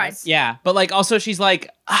 that they're house. fine. Yeah, but like also she's like,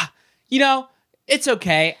 you know, it's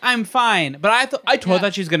okay. I'm fine. But I told Yeah.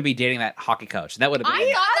 that she was going to be dating that hockey coach. That would have been.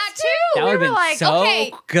 I thought that too. that would have we been were like, so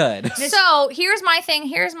okay. good. So here's my thing.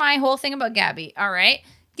 Here's my whole thing about Gabby. All right,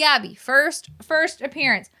 Gabby, first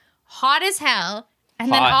appearance, hot as hell,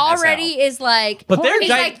 and then Hot as already is like, But they're he's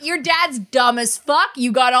gi- like, your dad's dumb as fuck.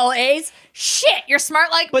 You got all A's. Shit, you're smart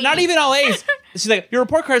like But me. not even all A's. She's like, your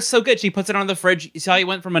report card's so good. She puts it on the fridge. You saw you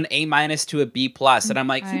went from an A- to a B+. And I'm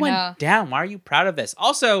like, I you know. went down. Why are you proud of this?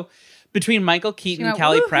 Also, between Michael Keaton and went,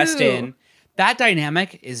 Kelly "Woohoo." Preston, that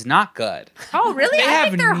dynamic is not good. Oh, really? They I have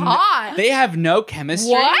think they're n- hot. They have no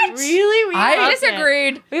chemistry. What? Really? We I loved it.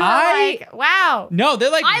 disagreed. We were I- like, wow. No, they're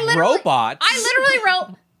like I literally- robots. I literally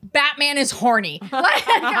wrote, Batman is horny. Like,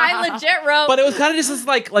 I legit wrote. But it was kind of just this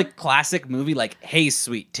like classic movie, like, hey,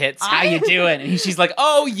 sweet tits, how you doing? And she's like,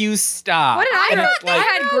 oh, you stop. What did I And wrote? it's like,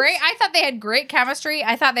 I thought they had great chemistry.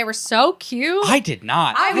 I thought they were so cute. I did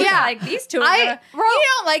not. I was Yeah. like, these two are I gonna, wrote- you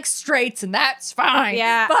don't like straights, and that's fine.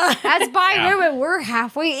 Yeah. But As by Yeah. women, we're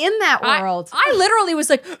halfway in that world. I literally was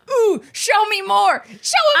like, ooh, show me more. Show me.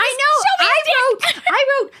 Show me I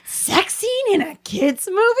wrote sex scene in a kids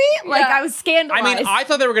movie. Like Yeah. I was I scandalized. mean, I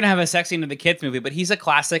thought they were gonna have a sex scene in the kids movie, but he's a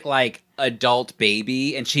classic like adult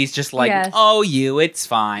baby, and she's just like, Yes. "Oh, it's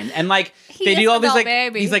fine," and like He they is do all an these adult like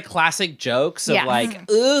baby. these like classic jokes of Yeah. like,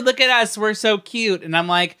 "Ooh, look at us, we're so cute," and I'm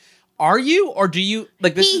like, "Are you, or do you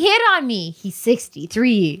like this?" he hit on me. He's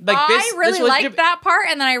 63. like this, I really this liked that part,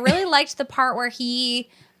 and then I really liked the part where he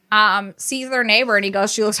sees their neighbor and he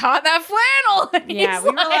goes, "She looks hot in that flannel." And Yeah, he's we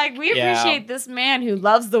were like, we Yeah. appreciate this man who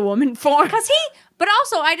loves the woman form. because he. But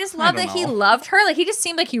also, I just love don't that he know. loved her. Like he just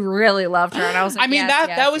seemed like he really loved her, and I was like, I mean yes,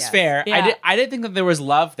 that was yes. fair. Yeah. I didn't think that there was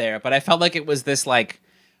love there, but I felt like it was this like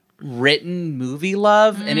written movie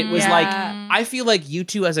love, and it was Yeah. like I feel like you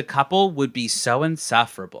two as a couple would be so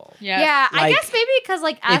insufferable. Yeah, I Like, guess maybe because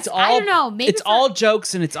like It's I don't know. Maybe it's all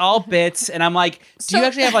jokes and it's all bits, and I'm like, do you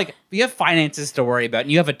actually have like you have finances to worry about,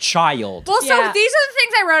 and you have a child? Well, so Yeah. these are the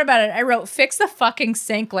things I wrote about it. I wrote, fix the fucking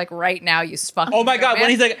sink like right now, you fucking Oh my god, man. when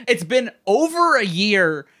he's like, it's been over a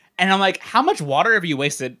year, and I'm like, how much water have you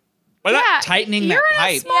wasted? Why not tightening you're that in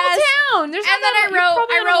pipe? a small Yes. town. There's And then I wrote,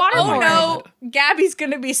 Oh my oh no, Gabby's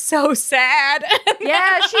gonna be so sad.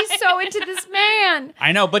 Yeah, she's so into this man.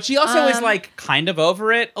 I know, but she also is Um, like kind of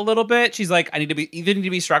over it a little bit. She's like, I need to be either need to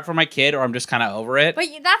be struck for my kid, or I'm just kind of over it. But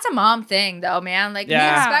that's a mom thing, though, man. Like, we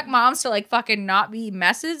Yeah. expect moms to like fucking not be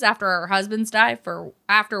messes after our husbands die for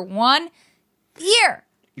after 1 year.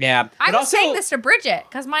 Yeah, I but was also, saying this to Bridget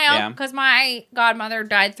because Yeah. my godmother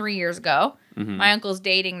died 3 years ago. Mhm. My uncle's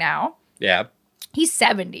dating now. Yeah, He's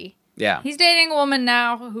 70. yeah, He's dating a woman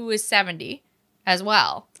now who is 70 as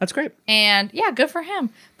well. that's great. And yeah, good for him.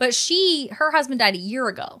 But her husband died a year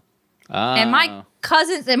ago. And Oh. my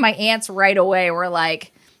cousins and my aunts right away were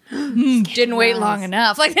like, didn't wait long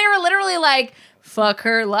enough. Like they were literally like, fuck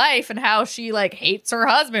her life and how she like hates her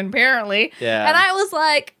husband apparently. Yeah. And I was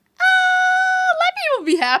like, let people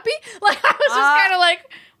be happy. Like I was just kind of like,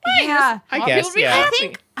 wait, yeah. I want guess, people to be yeah. I happy.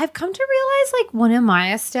 think I've come to realize like one of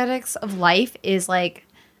my aesthetics of life is like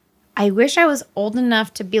I wish I was old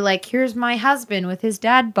enough to be like, here's my husband with his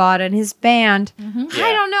dad bod and his band. Yeah.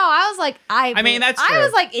 I don't know. I was like, I mean, that's I true.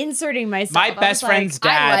 was like inserting myself. My I was best like, friend's I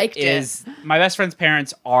dad liked it. is my best friend's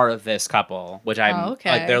parents are this couple, which I'm Oh,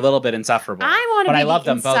 okay. like they're a little bit insufferable. I wanna but be I love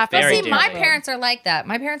them both insufferable. very See, my dearly. parents are like that.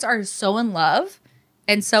 My parents are so in love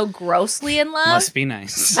and so grossly in love. Must be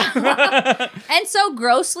nice. And so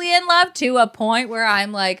grossly in love to a point where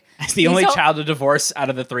I'm like, As the only so- child of divorce out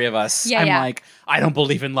of the three of us, Yeah, I'm yeah. like, I don't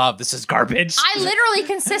believe in love. This is garbage. I literally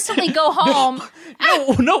consistently go home.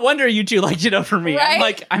 no wonder you two liked it over me. I'm Right?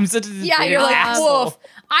 like, I'm such a Yeah, big you're like, asshole. woof.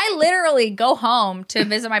 I literally go home to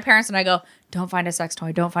visit my parents and I go, don't find a sex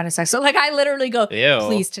toy, don't find a sex toy. Like, I literally go, Ew.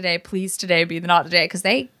 please today, be the not today. Because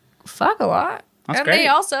they fuck a lot. That's and great. they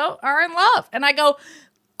also are in love. And I go,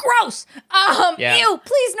 gross. Yeah. Ew,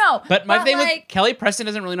 please no. But my thing like, with Kelly Preston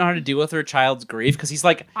doesn't really know how to deal with her child's grief because he's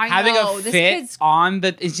like I having know, a this fit kid's- on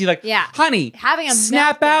the. Is he like, Yeah. honey, Having a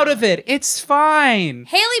snap meltdown. out of it. It's fine.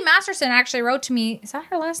 Haley Masterson actually wrote to me. Is that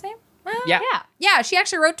her last name? Yeah. Yeah, she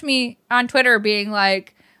actually wrote to me on Twitter being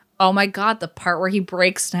like, oh my God, the part where he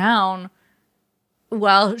breaks down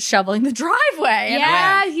while shoveling the driveway. And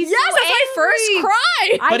Yeah, I'm- he's yes, so that's my first angry.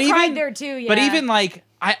 cry. I But cried even- there too. Yeah, But even like,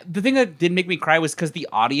 the thing that did make me cry was because the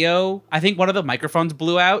audio. I think one of the microphones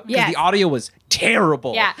blew out because Yes. the audio was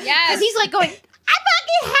terrible. yeah, Yes. because he's like going.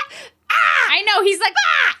 I know, he's like,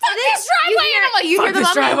 fuck this driveway. And I'm like, you fuck hear the this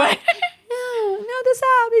mom driveway. like, no, this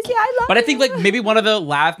happens. Yeah, I love. But I think like maybe one of the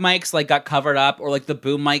lav mics like got covered up or like the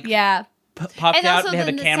boom mic Yeah. popped And out. also, They had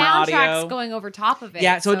then the the camera soundtrack's audio. going over top of it.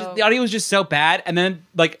 Yeah, so the audio was just so bad, and then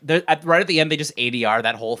like right at the end they just ADR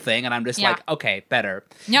that whole thing, and I'm just Yeah. like, okay, better.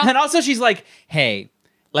 No. And also she's like, hey,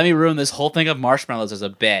 let me ruin this whole thing of marshmallows as a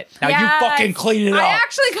bit. Now you Yes. fucking clean it I up.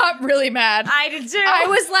 actually got really mad. I did too. I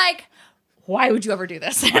was like, why would you ever do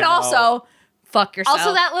this? And know. also, fuck yourself.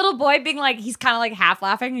 also that little boy being like, he's kind of like half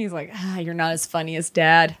laughing. And he's like, you're not as funny as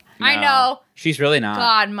dad. I No, know. she's really not.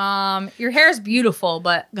 God, Mom, your hair's beautiful,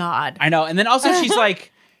 but God. I know. And then also she's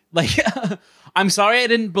like, I'm sorry I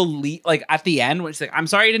didn't believe. Like at the end when she's like, I'm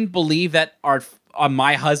sorry I didn't believe that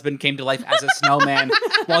my husband came to life as a snowman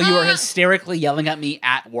while you were hysterically yelling at me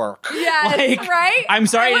at work. Yes, right? I'm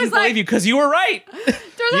sorry I I was didn't believe you because you were right.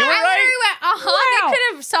 You were I right. literally went, Wow. They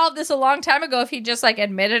could have solved this a long time ago if he just like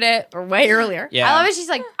admitted it or way earlier. Yeah. I love it. She's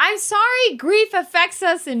like, I'm sorry, grief affects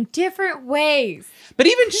us in different ways. But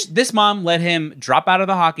even this mom let him drop out of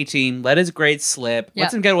the hockey team, let his grades slip, Yeah.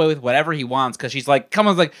 lets him get away with whatever he wants because she's like, come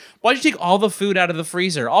on, like, why'd you take all the food out of the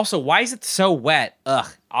freezer? Also, why is it so wet? Ugh,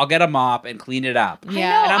 I'll get a mop and clean it up.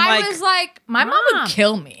 Yeah. And I'm I like, was like, my mom Mom. would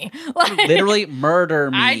kill me. Like, literally murder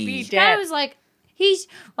me. I'd be She dead. was like,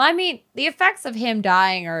 well, I mean, the effects of him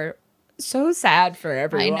dying are so sad for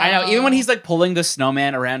everyone. I know, even when he's like pulling the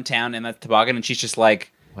snowman around town in that toboggan and she's just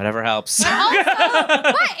like, whatever helps.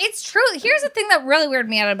 But it's true. Here's the thing that really weirded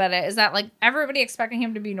me out about it is that like everybody expecting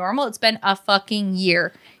him to be normal. It's been a fucking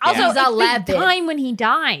year. Also, Yeah. it's He's the 11. time when he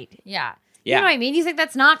died. Yeah. You know Yeah. what I mean? You think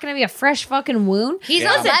that's not going to be a fresh fucking wound? He's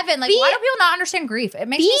Yeah. 11. Like, Be- why do people not understand grief? It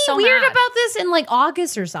makes Be me so weird mad. about this in like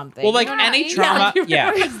August or something. Well, like You know what I any mean? trauma,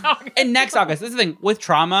 Yeah, yeah. And next August, this is the thing with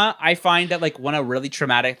trauma. I find that like when a really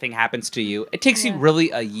traumatic thing happens to you, it takes you really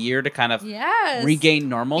a year to kind of Yes. regain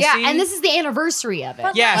normalcy. Yeah, and this is the anniversary of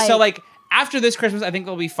it. Yeah, so like after this Christmas, I think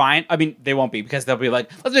they'll be fine. I mean, they won't be because they'll be like,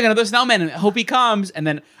 let's make another snowman and hope he comes. And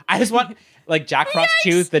then I just want, like Jack Frost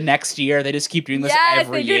 2 the next year. They just keep doing this Yes,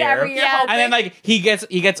 every they do it year. every year. And then like he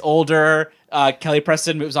gets older. Kelly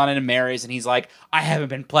Preston moves on and marries, and he's like, I haven't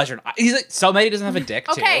been pleasured. He's like, so many doesn't have a dick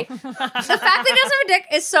Okay, too. the fact that he doesn't have a dick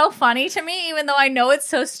is so funny to me, even though I know it's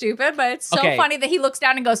so stupid. But it's so Okay. funny that he looks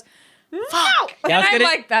down and goes, "Fuck," and Yeah, let's I'm get it-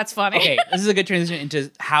 like, "That's funny." Okay, this is a good transition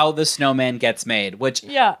into how the snowman gets made. Which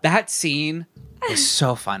Yeah. that scene is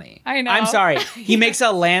so funny. I know. I'm sorry. He makes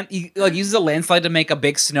he like uses a landslide to make a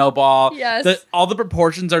big snowball. Yes. All the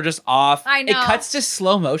proportions are just off. I know. It cuts to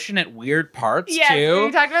slow motion at weird parts Yes, too.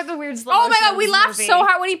 we talked about the weird slow Oh my god, motion we in this laughed movie. so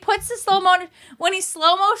hard when he puts the when he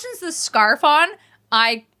slow motions the scarf on.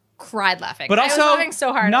 I cried laughing. But I was also laughing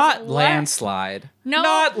so hard. I was not like, what? landslide. No.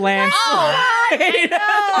 Not landslide.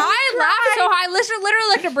 I laughed so hard. I literally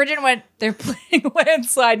looked at Bridget and went, "They're playing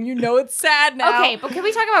landslide, and you know it's sad now." Okay, but can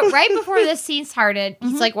we talk about right before this scene started?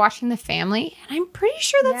 He's like watching the family, and I'm pretty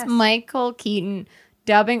sure that's Yes. Michael Keaton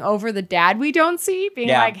dubbing over the dad we don't see, being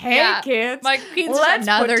Yeah. like, "Hey Yeah. kids, Like Keaton's let's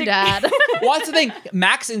another put dad. What's the thing?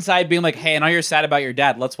 Max inside being like, hey, I know you're sad about your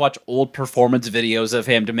dad. Let's watch old performance videos of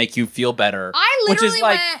him to make you feel better. I Which literally is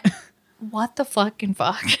like, went, "What the fucking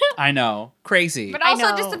fuck?" I know. Crazy. But I also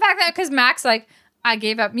know. just the fact that because Max like, I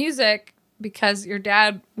gave up music because your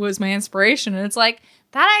dad was my inspiration, and it's like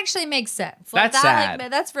that actually makes sense. Like, That's sad.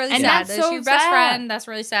 Like, that's really And sad. that's so your best sad. friend. That's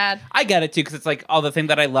really sad. I get it too, because it's like, oh, the thing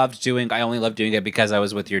that I loved doing, I only loved doing it because I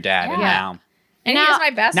was with your dad. And Yeah. now And Now- he was my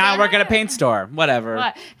best. I friend. work at a paint store. Whatever.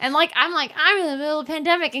 What? And like I'm in the middle of a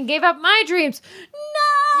pandemic and gave up my dreams.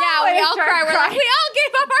 No, Yeah, And we I all started cry. We're like, crying. we all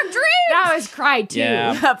gave up our dreams. That was cried too.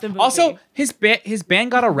 Yeah. of the movie. Also, his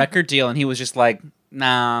band got a record deal, and he was just like,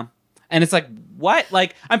 nah. And it's like, what?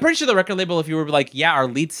 Like, I'm pretty sure the record label, if you were like, yeah, our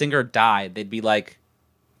lead singer died, they'd be like,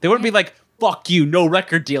 they wouldn't be like, fuck you, no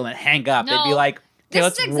record deal, and hang up. They'd be No. like, okay,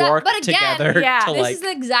 let's work but again, together yeah, to this like. is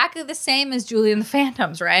exactly the same as Julie and the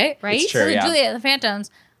Phantoms, right? right? It's true, So yeah. Julie and the Phantoms,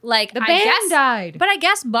 like The I band guess, died. But I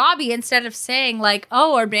guess Bobby, instead of saying like,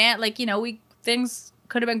 "Oh, our band, like things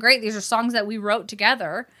could have been great. These are songs that we wrote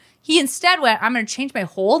together." He instead went, "I'm going to change my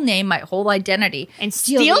whole name, my whole identity, and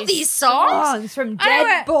steal these songs? from I dead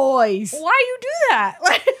went, boys. Why you do that?"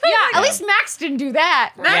 Like, Yeah, at least Max didn't do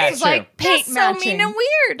that. Max Yeah, was true. like paint that's matching. so mean and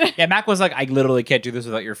weird. Yeah, Mac was like, I literally can't do this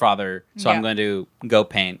without your father, so I'm Yeah. going to go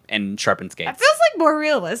paint and sharpen skates. That feels like more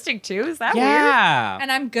realistic too. Is that weird? Yeah.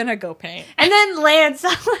 And I'm gonna go paint. And then Lance,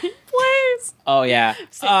 please. Oh yeah.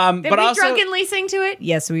 Did But we also, drunkenly sing to it?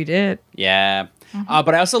 Yes, we did. yeah.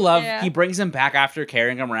 But I also love Yeah. he brings him back after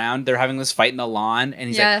carrying him around. They're having this fight in the lawn, and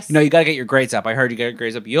he's Yes. like, you gotta get your grades up. I heard you got your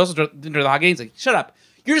grades up. You also didn't do the hockey. He's like, shut up.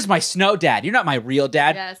 You're just my snow dad. You're not my real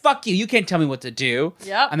dad. Yes. Fuck you. You can't tell me what to do.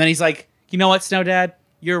 Yep. And then he's like, you know what, snow dad?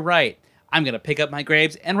 You're right. I'm gonna pick up my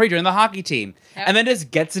grades and rejoin the hockey team. Yep. And then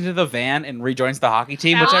just gets into the van and rejoins the hockey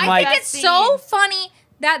team, which I'm I like, think it's so funny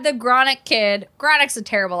that the Gronick kid, Gronick's a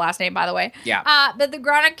terrible last name, by the way. Yeah. But the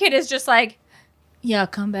Gronick kid is just like, yeah,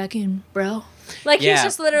 come back in, bro. Like, Yeah. he's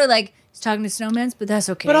just literally like, he's talking to snowmans, but that's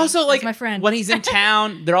okay. But also, That's like, my friend. when he's in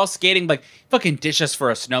town, they're all skating, like, fucking dish us for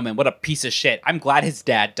a snowman. What a piece of shit. I'm glad his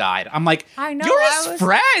dad died. I'm like, I know, you're I his was-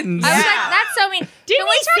 friends. I was like, that's so mean. Didn't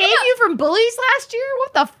we save you from bullies last year?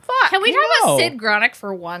 What the fuck? Can we talk No. about Sid Gronick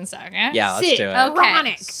for 1 second? Yeah, let's Sid. do it. Oh. Okay.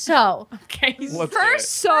 Gronick. So, Okay. Let's do it.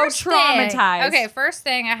 first thing- traumatized. Okay, first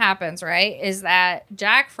thing that happens, right, is that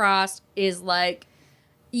Jack Frost is like,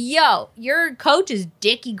 yo, your coach is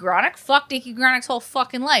Dickie Gronick. Fuck Dickie Gronick's whole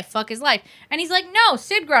fucking life. Fuck his life. And he's like, no,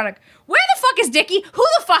 Sid Gronick. Where the fuck is Dickie? Who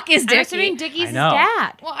the fuck is I'm Dickie? assuming Dickie's I his know.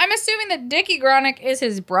 dad. Well, I'm assuming that Dickie Gronick is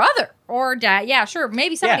his brother or dad. Yeah, sure,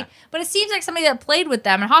 maybe somebody. Yeah. But it seems like somebody that played with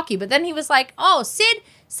them in hockey. But then he was like, oh,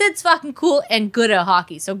 Sid's fucking cool and good at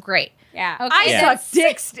hockey, so great. Yeah. Okay. I Yeah.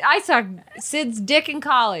 saw Sid's dick in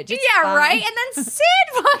college. It's Yeah, fine. right? And then Sid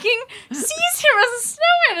fucking sees him as a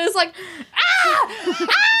snowman and is like, ah!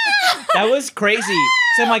 That was crazy.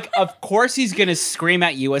 So I'm like, of course he's gonna scream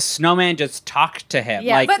at you. A snowman just talked to him.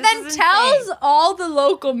 Yeah, like, But then This is tells insane. all the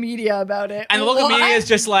local media about it. and the local What? media is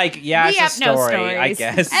just like, yeah, We it's a have no story, I stories.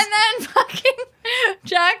 guess. And then fucking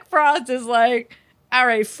Jack Frost is like, all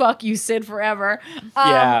right, fuck you, Sid, forever.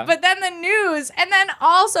 Yeah. But then the news, and then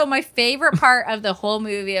also my favorite part of the whole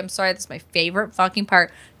movie, I'm sorry, this is my favorite fucking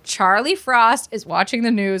part. Charlie Frost is watching the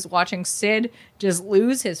news, watching Sid just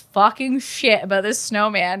lose his fucking shit about this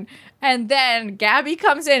snowman. And then Gabby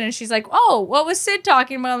comes in and she's like, oh, what was Sid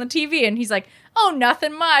talking about on the TV? And he's like, oh,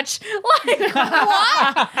 nothing much. Like, what?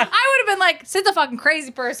 I would have been like, Sid's a fucking crazy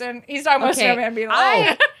person. He's talking about Okay. snowman being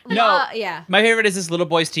like, No. Yeah. My favorite is this little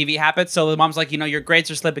boy's TV habit. So the mom's like, your grades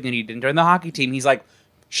are slipping and you didn't join the hockey team. He's like,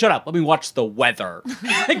 shut up, let me watch the weather.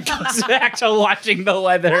 And goes back to watching the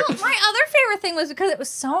weather. My other favorite thing was because it was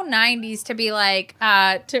so 90s to be like,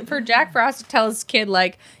 for Jack Frost to tell his kid,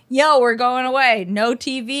 like, yo, we're going away. No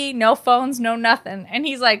TV, no phones, no nothing. And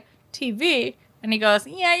he's like, TV? And he goes,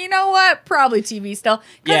 yeah, you know what? Probably TV still.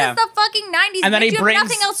 Because Yeah. it's the fucking 90s. And then you he have brings-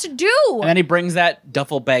 nothing else to do. And then he brings that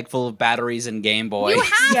duffel bag full of batteries and Game Boy. You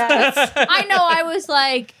have Yes. I know. I was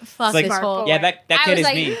like, fuck It's like, this whole. yeah, that I kid was is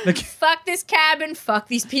like, me. fuck this cabin. Fuck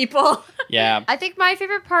these people. Yeah. I think my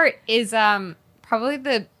favorite part is probably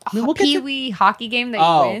the mean, we'll get to- Pee Wee hockey game that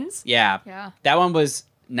Oh, he wins. yeah. Yeah. That one was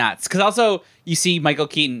nuts. Because also, you see Michael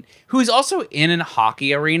Keaton, who's also in a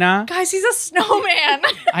hockey arena. Guys, he's a snowman.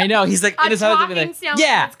 I know. He's like, A in his other talking like, snowman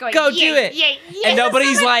yeah, that's going, go "Yay, do it. yay, yay." And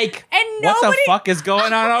nobody's like, and what the nobody. fuck is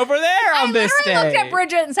going on over there I on this literally day? looked at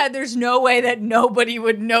Bridget and said, "There's no way that nobody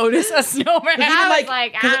would notice a snowman." Because I was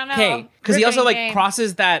like, I don't know. Because he also like Riveting game.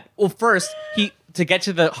 crosses that. Well, first to get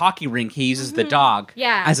to the hockey rink, he uses the dog,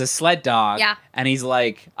 Yeah. as a sled dog. Yeah. and he's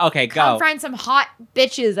like, okay, Come go. find some hot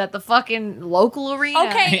bitches at the fucking local arena.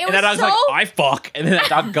 Okay, it And was that dog's so. like, I fuck, and then that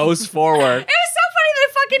dog goes forward. It was so funny that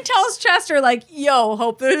it fucking tells Chester, like, yo,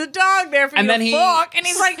 hope there's a dog there for And you then to he- fuck. And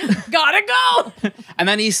he's like, gotta go. And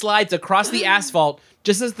then he slides across the asphalt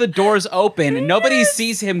just as the doors open, and nobody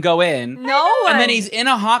sees him go in. No one. And then he's in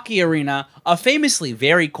a hockey arena, a famously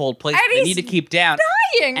very cold place And that they he's need to keep down.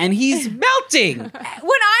 Dying. And he's melting. When I'm in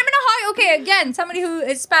a hockey, okay, again, somebody who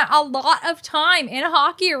has spent a lot of time in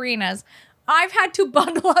hockey arenas, I've had to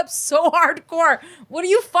bundle up so hardcore. What are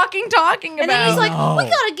you fucking talking about? And then he's like, No. we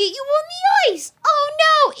gotta get you on the ice. Oh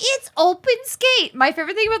no, it's open skate. My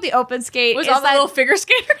favorite thing about the open skate was is all the that little figure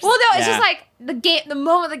skaters. well, no, it's Yeah. just like the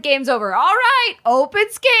moment the game's over. All right, open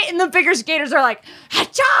skate, and the figure skaters are like,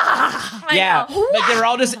 hacha! I Yeah, know. like they're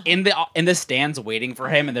all just in the stands waiting for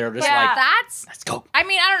him, and they're just Yeah, like, that's. "Let's go." I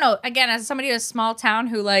mean, I don't know. Again, as somebody in a small town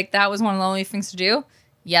who like that was one of the only things to do.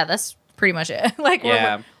 Yeah, that's pretty much it. Like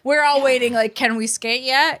Yeah. we're all waiting. Like, can we skate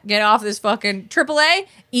yet? Get off this fucking AAA.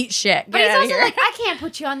 Eat shit. But Get he's out of also here. like, I can't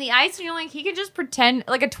put you on the ice, and you're like, he can just pretend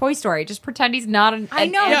like a Toy Story, just pretend he's not an. I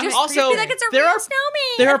know. Yeah, just also, be like it's a there real are-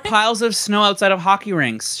 snowman. There are piles of snow outside of hockey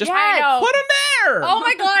rinks. Just I know. put them there. Oh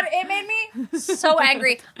my god, it made me so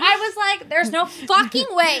angry. I was like, "There's no fucking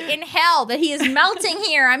way in hell that he is melting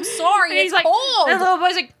here." I'm sorry. And he's It's like, cold. and the little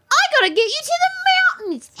boy's like, I gotta get you to the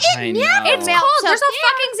mountains. I It know. never It's melts cold. up There's a there."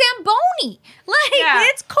 fucking Zamboni. Like, Yeah.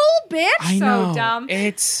 it's cold, bitch. I so know. dumb.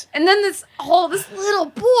 It's And then this little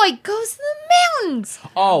boy goes to the mountains.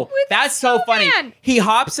 oh, that's so funny. snowman. He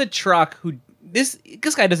hops a truck. This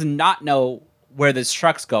guy does not know where this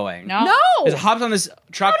truck's going. No. He hops on this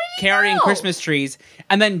truck carrying know? Christmas trees,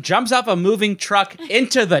 and then jumps off a moving truck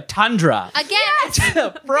into the tundra. Again,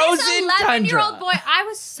 The frozen this 11-year-old tundra. boy, I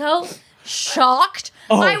was so shocked.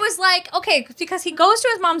 Oh. I was like, okay, because he goes to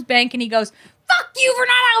his mom's bank and he goes, "Fuck you for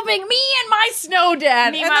not helping me and my snow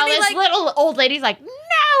dad." Meanwhile, and then this he like, little old lady's like, no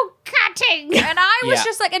cutting. and I was Yeah.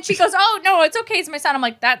 just like, and she goes, "Oh no, it's okay, it's my son." I'm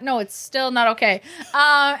like, "That no, it's still not okay."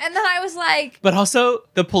 And then I was like, But also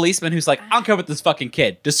the policeman who's like, I don't care about this fucking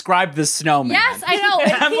kid. Describe the snowman. "Yes, I know."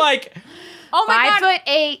 And And I'm he- like, "Oh my god."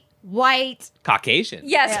 5'8", white. Caucasian.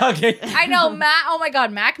 Yes. Okay. I know, Matt. Oh my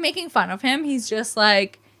God, Mac making fun of him. He's just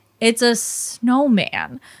like, it's a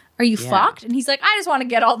snowman. Are you Yeah. fucked? And he's like, I just want to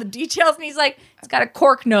get all the details. And he's like, it's got a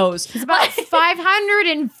cork nose. It's about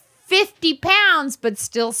 550 pounds, but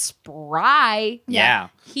still spry. Yeah.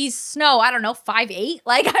 He's snow. I don't know, 5'8".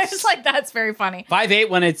 Like I was like, that's very funny. 5'8"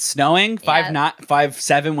 when it's snowing, Yeah.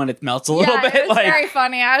 5'7" when it melts a little Yeah, bit. it was Like very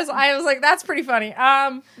funny. I was like, that's pretty funny.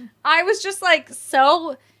 I was just like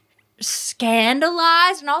so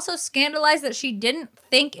scandalized, and also scandalized that she didn't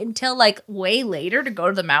think until like way later to go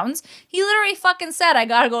to the mountains. He literally fucking said, "I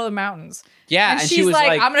gotta go to the mountains." yeah, And and she's she was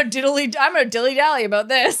like, I'm gonna dilly dally about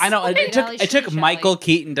this. I know. It took Dilly-shilly-shally. Michael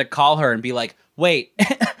Keaton to call her and be like, wait.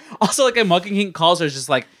 Also, like, Michael Keaton calls her, is just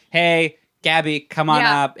like, hey, Gabby, come on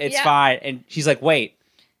Yeah, up. It's yeah. fine. And she's like, wait,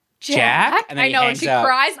 Jack? And then I he know, and hangs she up.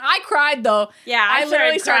 cries. I cried though. Yeah, I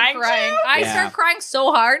literally started crying. I Yeah. started crying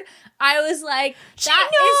so hard. I was like,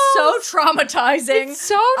 that knows. is so traumatizing. It's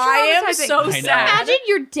so I am traumatizing. so I know. sad. Imagine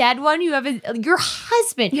your dead one. You have your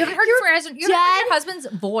husband. You haven't heard your husband. You haven't heard your dead husband's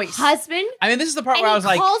voice. husband. I mean, this is the part And where I he was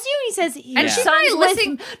like, calls you and he says, "Your And she's son's probably with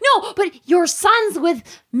listening- no, but your son's with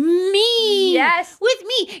me. Yes. with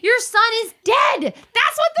me. Your son is dead.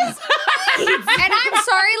 That's what this means." And I'm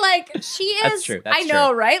sorry, like she is. That's true, that's I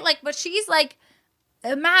know, right? Like, but she's like,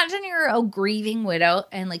 imagine you're a grieving widow,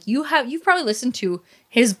 and like you've probably listened to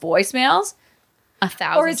his voicemails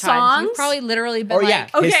 1,000 Or his times. songs. You've probably literally been Or like, yeah.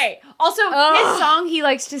 Okay. Also, Ugh. his song he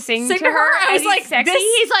likes to sing Sing to to her. her. I and was he's like, sexy.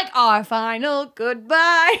 this- He's like, "Our final goodbye."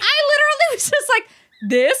 I literally was just like,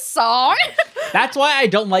 this song. That's why I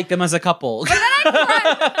don't like them as a couple. But then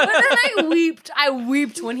I weeped. I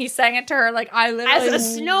weeped when he sang it to her. Like I literally As a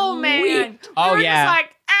snowman. weeped. Oh, We were yeah. just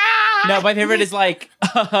like, ah. No, my favorite is like,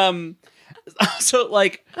 so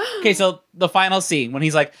like, okay, so the final scene when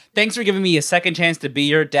he's like, "Thanks for giving me a second chance to be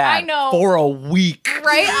your dad." I know. For a week.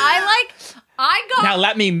 Right? I got. Now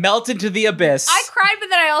let me melt into the abyss. I cried, but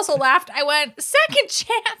then I also laughed. I went, second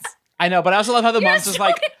chance. I know, but I also love how the You're mom's just so-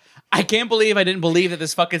 like, I can't believe I didn't believe that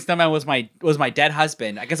this fucking snowman was my dead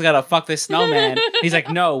husband. I guess I gotta fuck this snowman. He's like,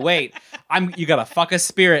 no, wait, you gotta fuck a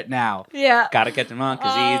spirit now. Yeah. Gotta get him on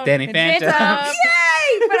because he's Danny Phantom. Phantom.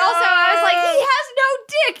 Yay! But also, I was like, he has no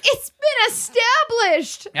dick. It's been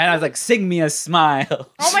established. And I was like, sing me a smile.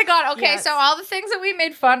 Oh my god. Okay, Yes. so all the things that we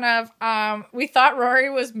made fun of, we thought Rory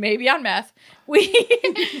was maybe on meth. We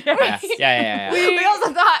Yeah. We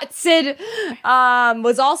also thought Sid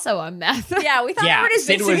was also on meth. Yeah, we thought Yeah, everyone is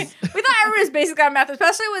Sid basically, we thought everyone is basically on meth,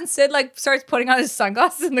 especially when Sid like starts putting on his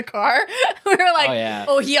sunglasses in the car. We were like, Oh, yeah.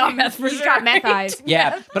 oh, he on meth for He's sure. got meth eyes.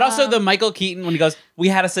 Yeah, but also the Michael Keaton when he goes, "We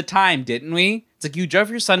had us a time, didn't we?" It's like you drove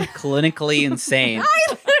your son clinically insane,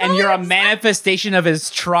 and you're a manifestation of his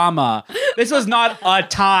trauma. This was not a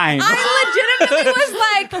time. I legitimately was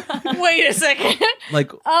like, wait a second.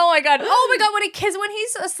 Like, Oh my god! When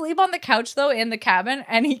he's asleep on the couch though in the cabin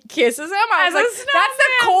and he kisses him, I was As a like, that's the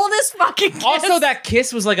coldest fucking kiss. also that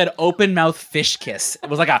kiss was like an open mouth fish kiss. It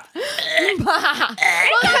was like a. It's a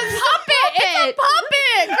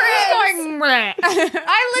puppet, Chris. Going, "Meh."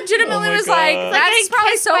 I legitimately Oh my was like, God. that's getting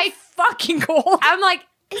probably kissed so by- fucking cold. I'm like,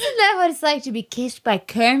 isn't that what it's like to be kissed by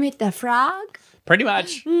Kermit the Frog? Pretty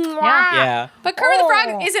much. Yeah. Yeah. But Kermit the Oh.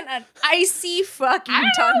 Frog isn't an icy fucking I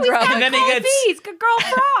don't know, tundra. he's got And then he cool gets- feet. He's a girl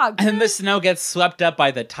frog. And then the snow gets swept up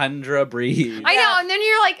by the tundra breeze. I know, and then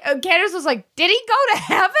you're like, Candace was like, did he go to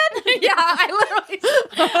heaven? Yeah, I literally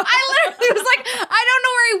was like, I don't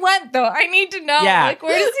know where he went though. I need to know. Yeah. Like,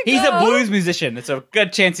 where does he He's go? a blues musician. It's a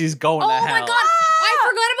good chance he's going Oh to my hell. god! I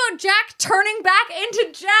forgot about Jack turning back into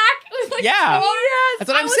Jack. It was like, Yeah. oh, yes. That's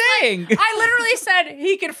what I'm was like- saying. I literally said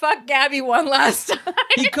he could fuck Gabby one last time.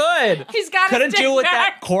 He could. He's got Couldn't do it with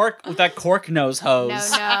that cork nose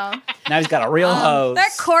hose. No. Now he's got a real hose.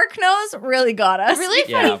 That cork nose really got us. The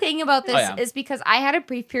really funny Yeah. thing about this Oh, yeah. is because I had a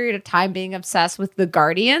brief period of time being obsessed with The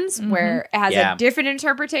Guardians, where it has Yeah. a different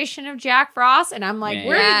interpretation of Jack Frost, and I'm like, Yeah.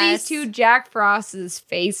 where are Yes. these two Jack Frosts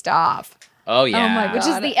faced off? Oh yeah. Oh my God. Which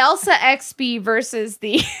is the Elsa XB versus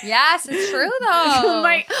the. Yes, it's true though.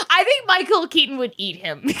 I think Michael Keaton would eat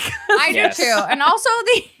him. I Yes. do too. And also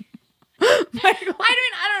the I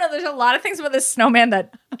don't know. There's a lot of things about this snowman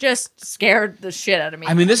that just scared the shit out of me.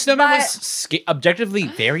 I mean, this snowman But- was objectively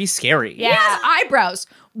very scary. He has eyebrows.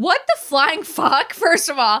 What the flying fuck? First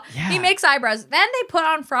of all, Yeah. he makes eyebrows. Then they put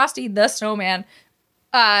on Frosty the Snowman.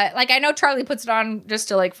 Like I know Charlie puts it on just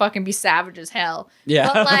to like fucking be savage as hell.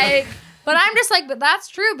 Yeah. But like, but I'm just like, but that's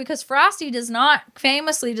true because Frosty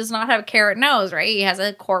famously does not have a carrot nose, right? He has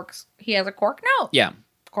a cork nose. Yeah.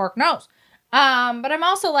 Cork nose. But I'm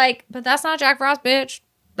also like, but that's not Jack Frost, bitch.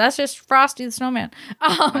 That's just Frosty the Snowman.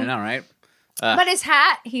 I know, right? But his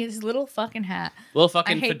hat, his little fucking hat. Little I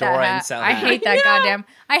fucking hate fedora that and hat. salad. I hate that goddamn.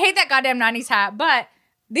 I hate that goddamn '90s hat. But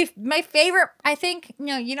my favorite, I think,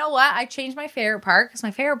 you know what? I changed my favorite part because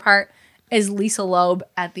my favorite part is Lisa Loeb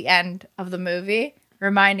at the end of the movie,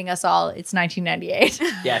 reminding us all it's 1998.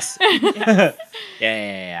 Yes.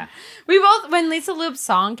 Yeah. We both, when Lisa Loeb's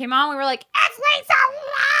song came on, we were like, it's Lisa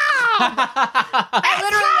Loeb! I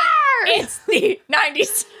literally went, it's the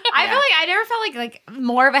 '90s. I feel like I never felt like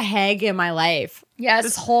more of a hag in my life. Yes,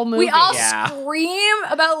 This whole movie. we all Yeah. scream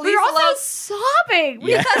about We Lisa were also Loeb. sobbing.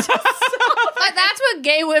 Yeah. Like, that's what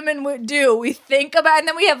gay women would do. We think about, and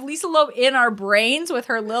then we have Lisa Loeb in our brains with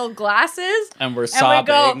her little glasses, And we're and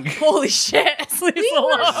sobbing. we go, "Holy shit, it's Lisa We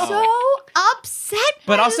were Loeb." so upset.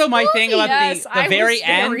 But by also this my thing movie. about Yes, the I very was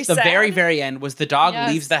end, very the sad. very end was the dog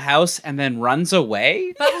Yes. leaves the house and then runs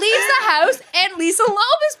away. But leaves the house, and Lisa Loeb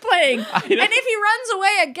is playing. know. And if he runs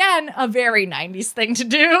away again, a very '90s thing to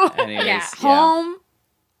do. Anyways, Yeah,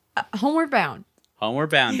 homeward bound.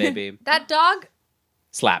 Homeward bound, baby. That dog,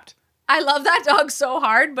 Slapped. I love that dog so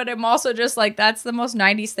hard, but I'm also just like, that's the most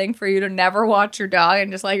 '90s thing for you to never watch your dog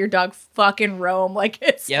and just let your dog fucking roam like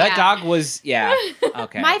it's. Yeah, that dog was, yeah.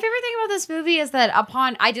 Okay. My favorite thing about this movie is that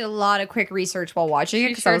I did a lot of quick research while watching it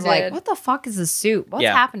because sure I was like, did. what the fuck is this suit? What's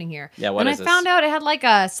Yeah. happening here? Yeah, what and is I this? found out it had like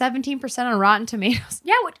a 17% on Rotten Tomatoes.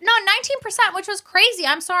 Yeah, no, 19%, which was crazy.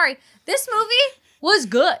 I'm sorry. This movie was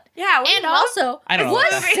good. Yeah, And also, I don't it know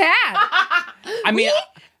was what sad. I mean,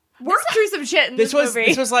 worked through some shit in this this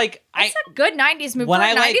movie. was like, It's a good 90s movie. When For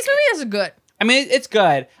I a 90s like- movie, this is good. I mean, it's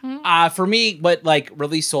good. Mm-hmm. For me, what like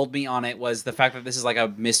really sold me on it was the fact that this is like a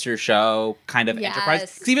Mr. Show kind of enterprise.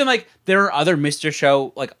 Yes. 'Cause even like there are other Mr.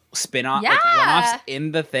 Show like spin-off, like Yeah. one-offs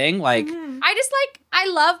in the thing. Like, I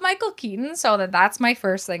love Michael Keaton, so that's my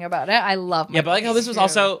first thing about it. I love Michael yeah, but like how this was Keaton.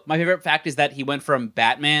 also my favorite fact is that he went from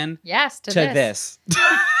Batman Yes, to to this. this.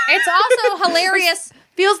 It's also hilarious.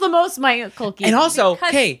 Feels the most Michael Keaton. And also, Because-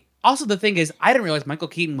 okay, also the thing is, I didn't realize Michael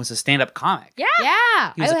Keaton was a stand-up comic. Yeah.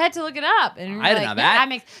 yeah, He was I a- had to look it up. And I didn't know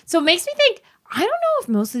that. So it makes me think. I don't know if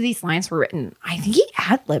most of these lines were written. I think he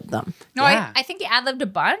ad-libbed them. No, Yeah. I think he ad-libbed a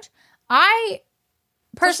bunch. I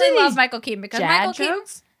personally Especially love these Michael Keaton because Dad Michael Keaton's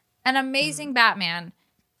jokes. an amazing Batman,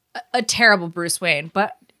 a terrible Bruce Wayne,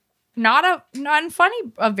 but not a non-funny,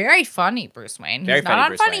 a very funny Bruce Wayne. Very He's funny not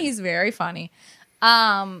Bruce unfunny, Wayne. he's very funny.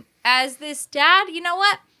 As this dad, you know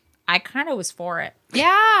what? I kind of was for it.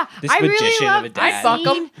 Yeah, This I really magician of love a that dad.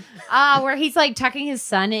 scene, where he's like tucking his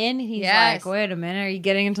son in. He's Yes. like, "Wait a minute, are you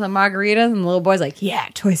getting into the margaritas?" And the little boy's like, "Yeah,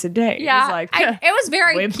 twice a day." Yeah, he's like, it was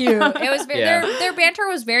very Wimp. cute. It was Yeah. their banter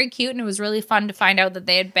was very cute, and it was really fun to find out that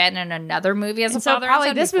they had been in another movie as a and so father. and probably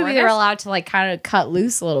son this before movie they were this. allowed to like kind of cut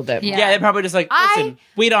loose a little bit. Yeah. more. Yeah, they're probably just like, listen,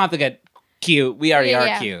 we don't have to get cute. We already Yeah, are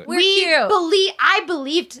yeah. cute. We're cute. I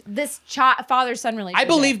believed this father son relationship. I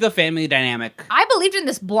believe the family dynamic. I believed in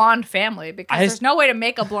this blonde family because I there's just- no way to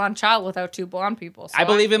make a blonde child without two blonde people. So I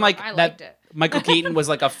believe in like I that. liked it. Michael Keaton was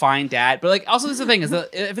like a fine dad, but like also this is the thing is that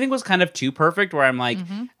everything was kind of too perfect. Where I'm like,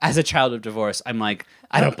 Mm-hmm. as a child of divorce, I'm like,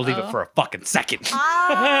 I don't believe it for a fucking second.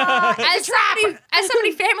 As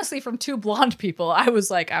somebody famously from two blonde people, I was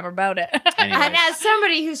like, I'm about it. Anyways. And as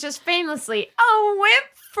somebody who's just famously a whip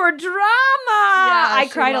for drama, I she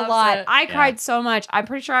cried a loves lot. it. I cried so much. I'm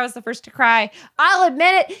pretty sure I was the first to cry. I'll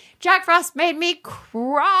admit it. Jack Frost made me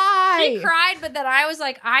cry. She cried, but then I was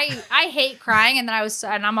like, I hate crying, and then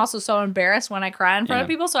and I'm also so embarrassed when I cry in front of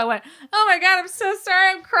Yeah. people. So I went, oh my god, I'm so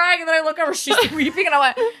sorry, I'm crying, and then I look over, she's weeping, and I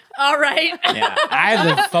went, all right. Yeah, I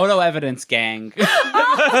have the photo evidence, gang.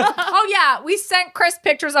 Oh yeah, we sent Chris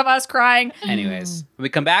pictures of us crying. Anyways, when we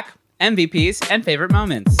come back, MVPs and favorite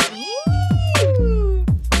moments.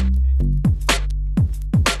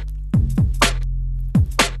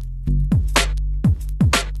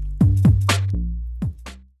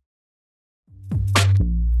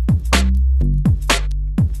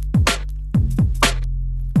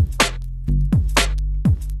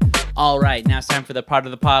 All right, now it's time for the part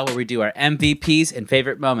of the pod where we do our MVPs and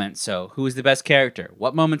favorite moments. So, who was the best character?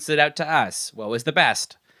 What moment stood out to us? What was the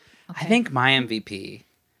best? I think my MVP,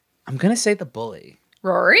 I'm going to say the bully.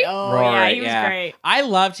 Rory? Oh, Rory, yeah, he was great. I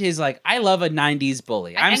loved his, I love a 90s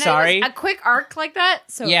bully. I'm And it sorry. was a quick arc like that.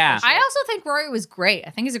 So Yeah. I also think Rory was great. I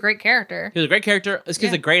think he's a great character. He was a great character. This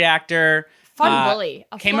kid's Yeah. a great actor. fun bully.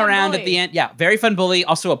 A Came fun around bully. at the end. Yeah, very fun bully.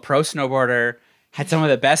 Also a pro snowboarder. Had some of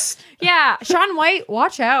the best. Yeah, Sean White,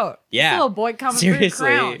 watch out. Yeah. This little boy coming Seriously. through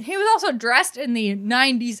the crown. He was also dressed in the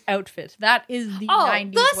 90s outfit. That is the Oh,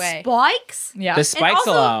 90s the way. spikes. Yeah. The And spikes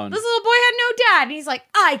also, alone. this little boy had no dad. And he's like,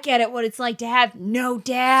 I get it what it's like to have no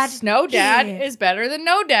dad. No dad Yeah. is better than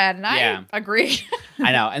no dad, and Yeah. I agree.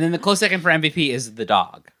 I know. And then the close second for MVP is the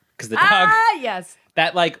dog. Because the dog, Ah, yes.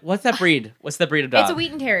 that what's that breed? What's the breed of dog? It's a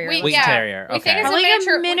Wheaton Terrier. Wheaton Terrier, We okay. think it's Probably a a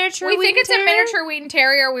miniature. miniature we think Wheaton it's a Terrier? miniature Wheaton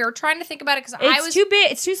Terrier. We were trying to think about it because I It's was too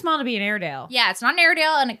big. It's too small to be an Airedale. Yeah, it's not an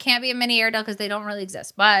Airedale, and it can't be a mini Airedale because they don't really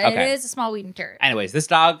exist. But Okay. it is a small Wheaton Terrier. Anyways, this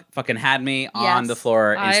dog fucking had me on Yes, the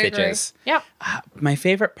floor in I agree. stitches. Yep. My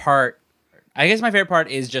favorite part, I guess my favorite part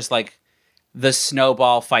is just like the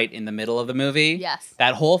snowball fight in the middle of the movie. Yes.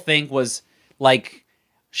 That whole thing was like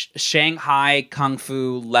Shanghai Kung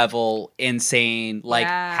Fu level insane, like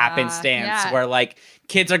Yeah, happenstance yeah. where like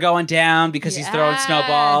kids are going down because he's throwing Yes.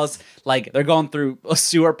 snowballs. Like they're going through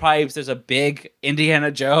sewer pipes. There's a big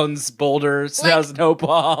Indiana Jones boulder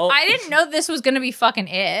snowball. I didn't know this was gonna be fucking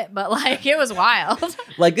it, but like it was wild.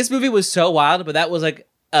 Like this movie was so wild, but that was like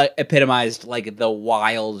epitomized like the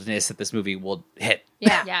wildness that this movie will hit.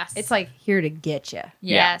 Yeah. Yes. It's like here to get you.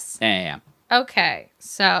 Yes. Yeah. Okay.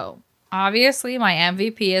 So obviously my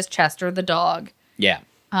MVP is Chester the dog. Yeah.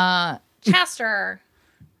 Chester,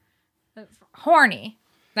 horny.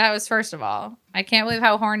 That was first of all. I can't believe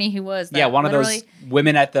how horny he was. Yeah, one of those literally-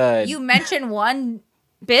 women at the You mentioned one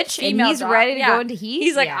Bitch, female and he's dog. ready to Yeah. go into heat.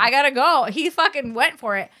 He's like, Yeah. I gotta go. He fucking went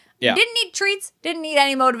for it. Yeah. Didn't need treats, didn't need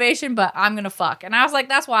any motivation, but I'm gonna fuck. And I was like,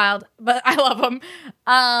 that's wild, but I love him.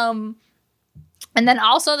 And then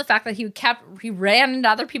also the fact that he ran into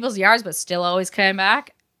other people's yards, but still always came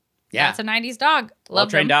back. yeah, That's a 90s dog. well Love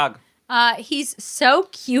trained dog. He's so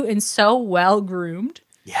cute and so well groomed.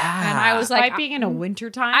 Yeah, And I was like, Despite being in a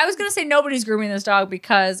winter time. I was gonna say nobody's grooming this dog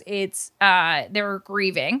because it's they were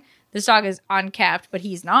grieving. This dog is unkept, but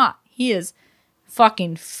he's not. He is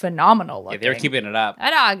fucking phenomenal Yeah, looking. they were keeping it up.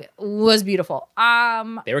 That dog was beautiful.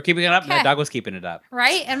 They were keeping it up, and Okay. that dog was keeping it up.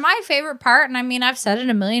 Right? And my favorite part, and I mean, I've said it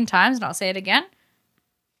a million times, and I'll say it again: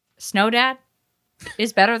 Snow Dad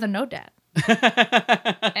is better than no dad.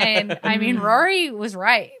 And I mean, Rory was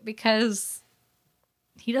right because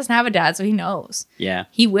he doesn't have a dad, so he knows. Yeah,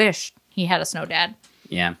 He wished he had a snow dad.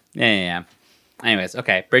 yeah. Anyways,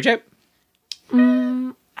 okay, Bridget. I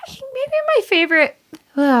think maybe my favorite.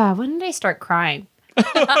 When did I start crying?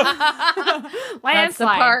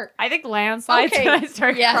 Landslide. part. I think landslide. Okay. When I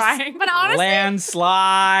started Yes. crying. But honestly,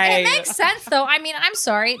 Landslide. it makes sense though. I mean, I'm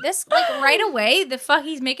sorry. This like right away, the fuck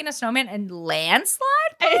he's making a snowman and landslide?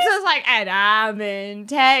 It's just like, and I've been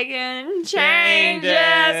taking changes. Changes.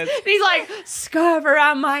 And he's like, scarf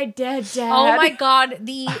around my dead dad. Oh my god,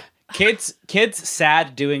 the Kids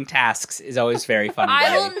sad doing tasks is always very funny. I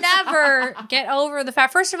to me. will never get over the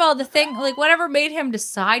fact. First of all, the thing, like, whatever made him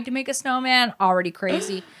decide to make a snowman, already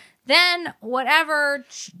crazy. Then, whatever.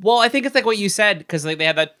 Well, I think it's like what you said because like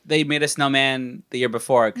they made a snowman the year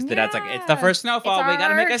before because the dad's like, it's the first snowfall, we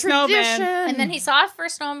gotta make a snowman. And then he saw his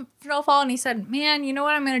first snowfall and he said, man, you know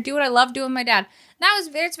what? I'm going to do what I love doing with my dad.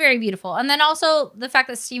 It's very beautiful. And then also the fact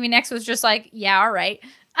that Stevie Nicks was just like, yeah, all right.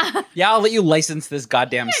 Yeah, I'll let you license this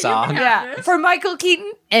goddamn song. Yeah. For Michael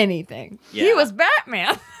Keaton, anything. He Yeah. was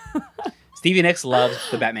Batman. Stevie Nicks loves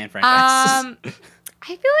the Batman franchise. I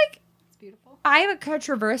feel like I have a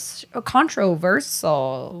controversial.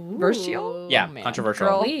 Yeah, man. controversial.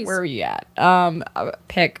 Girl, Please. where are you at? A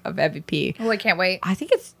pick of MVP. Oh, I can't wait. I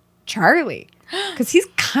think it's Charlie because he's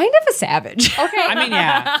kind of a savage. Okay. I mean,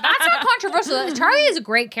 yeah. That's not controversial. Charlie is a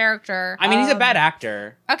great character. I mean, he's a bad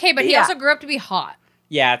actor. Okay, but he Yeah. also grew up to be hot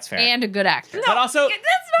Yeah, it's fair. and a good actor. but also, that's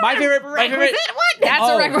not my favorite, What? That's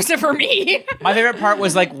Oh. a requisite for me. my favorite part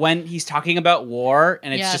was like when he's talking about war,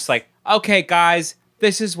 and it's Yes. just like, okay, guys,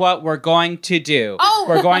 this is what we're going to do. Oh.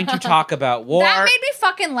 We're going to talk about war. That made me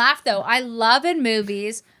fucking laugh, though. I love in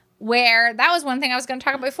movies where that was one thing I was going to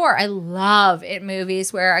talk about before. I love in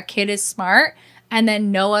movies where a kid is smart and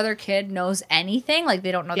then no other kid knows anything. Like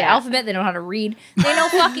they don't know the Yeah. alphabet, they don't know how to read, they know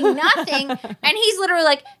fucking nothing. And he's literally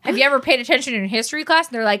like, "Have you ever paid attention in history class?"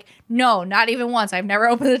 And they're like, "No, not even once. I've never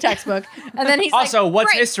opened the textbook." And then he's Also, like,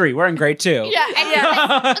 what's "Great." history? We're in grade 2. Yeah,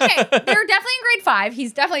 and okay, they're definitely in grade 5.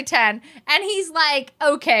 He's definitely 10, and he's like,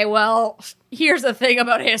 "Okay, well, here's the thing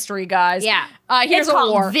about history, guys. Yeah. Here's It's a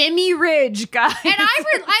called war." Vimy Ridge, guys. And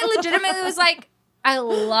I legitimately was like, I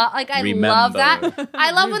love that. Remember.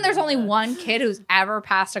 I love when there's only one kid who's ever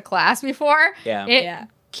passed a class before. Yeah. It Yeah.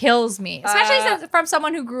 kills me, especially since, from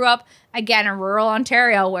someone who grew up again in rural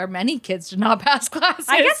Ontario where many kids did not pass classes.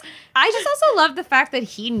 I guess I just also love the fact that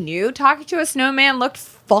he knew talking to a snowman looked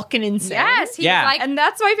fucking insane. Yes, he Yeah. was like, And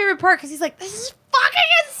that's my favorite part because he's like, this is fucking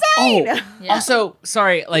insane. Oh, Yeah. also,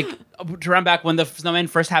 sorry, like to run back when the snowman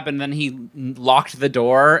first happened, then he locked the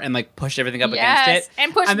door and like pushed everything up against yes, it.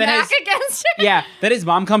 and pushed And then back his- against it. Yeah, then his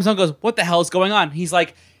mom comes home and goes, "What the hell is going on?" He's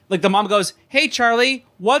like the mom goes, "Hey, Charlie,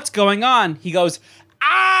 what's going on?" He goes,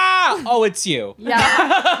 "Ah, oh, it's you." Yeah,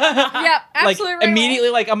 Like absolutely. right. immediately,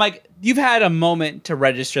 like I'm like, you've had a moment to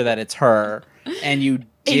register that it's her, and you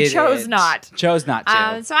He did chose not. Chose not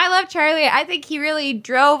to. So I love Charlie. I think he really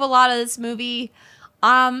drove a lot of this movie.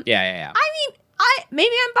 Yeah. I mean, maybe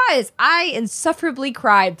I'm biased. I insufferably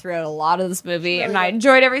cried throughout a lot of this movie, and I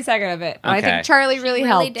enjoyed every second of it. And I Okay. think Charlie really She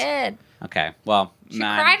helped. really did. Okay. Well, She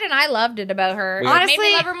cried, and I loved it about her. We- It made Honestly-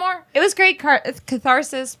 me love her more. It was great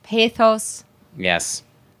catharsis, pathos. Yes.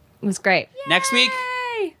 It was great. Next week,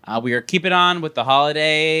 Yay! we are keeping on with the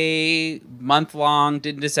holiday month long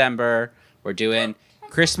in December. We're doing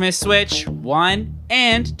Christmas Switch 1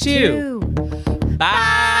 and 2.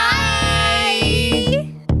 Bye.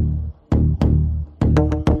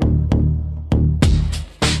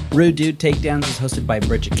 Rude Dude Takedowns is hosted by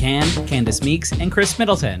Bridget Can, Candace Meeks, and Chris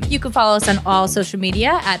Middleton. You can follow us on all social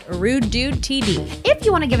media at Rude Dude TD. If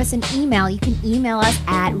you want to give us an email, you can email us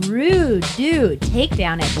at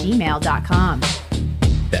rudedude@gmail.com.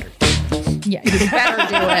 Better. Yeah, you better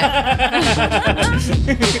do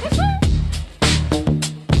it.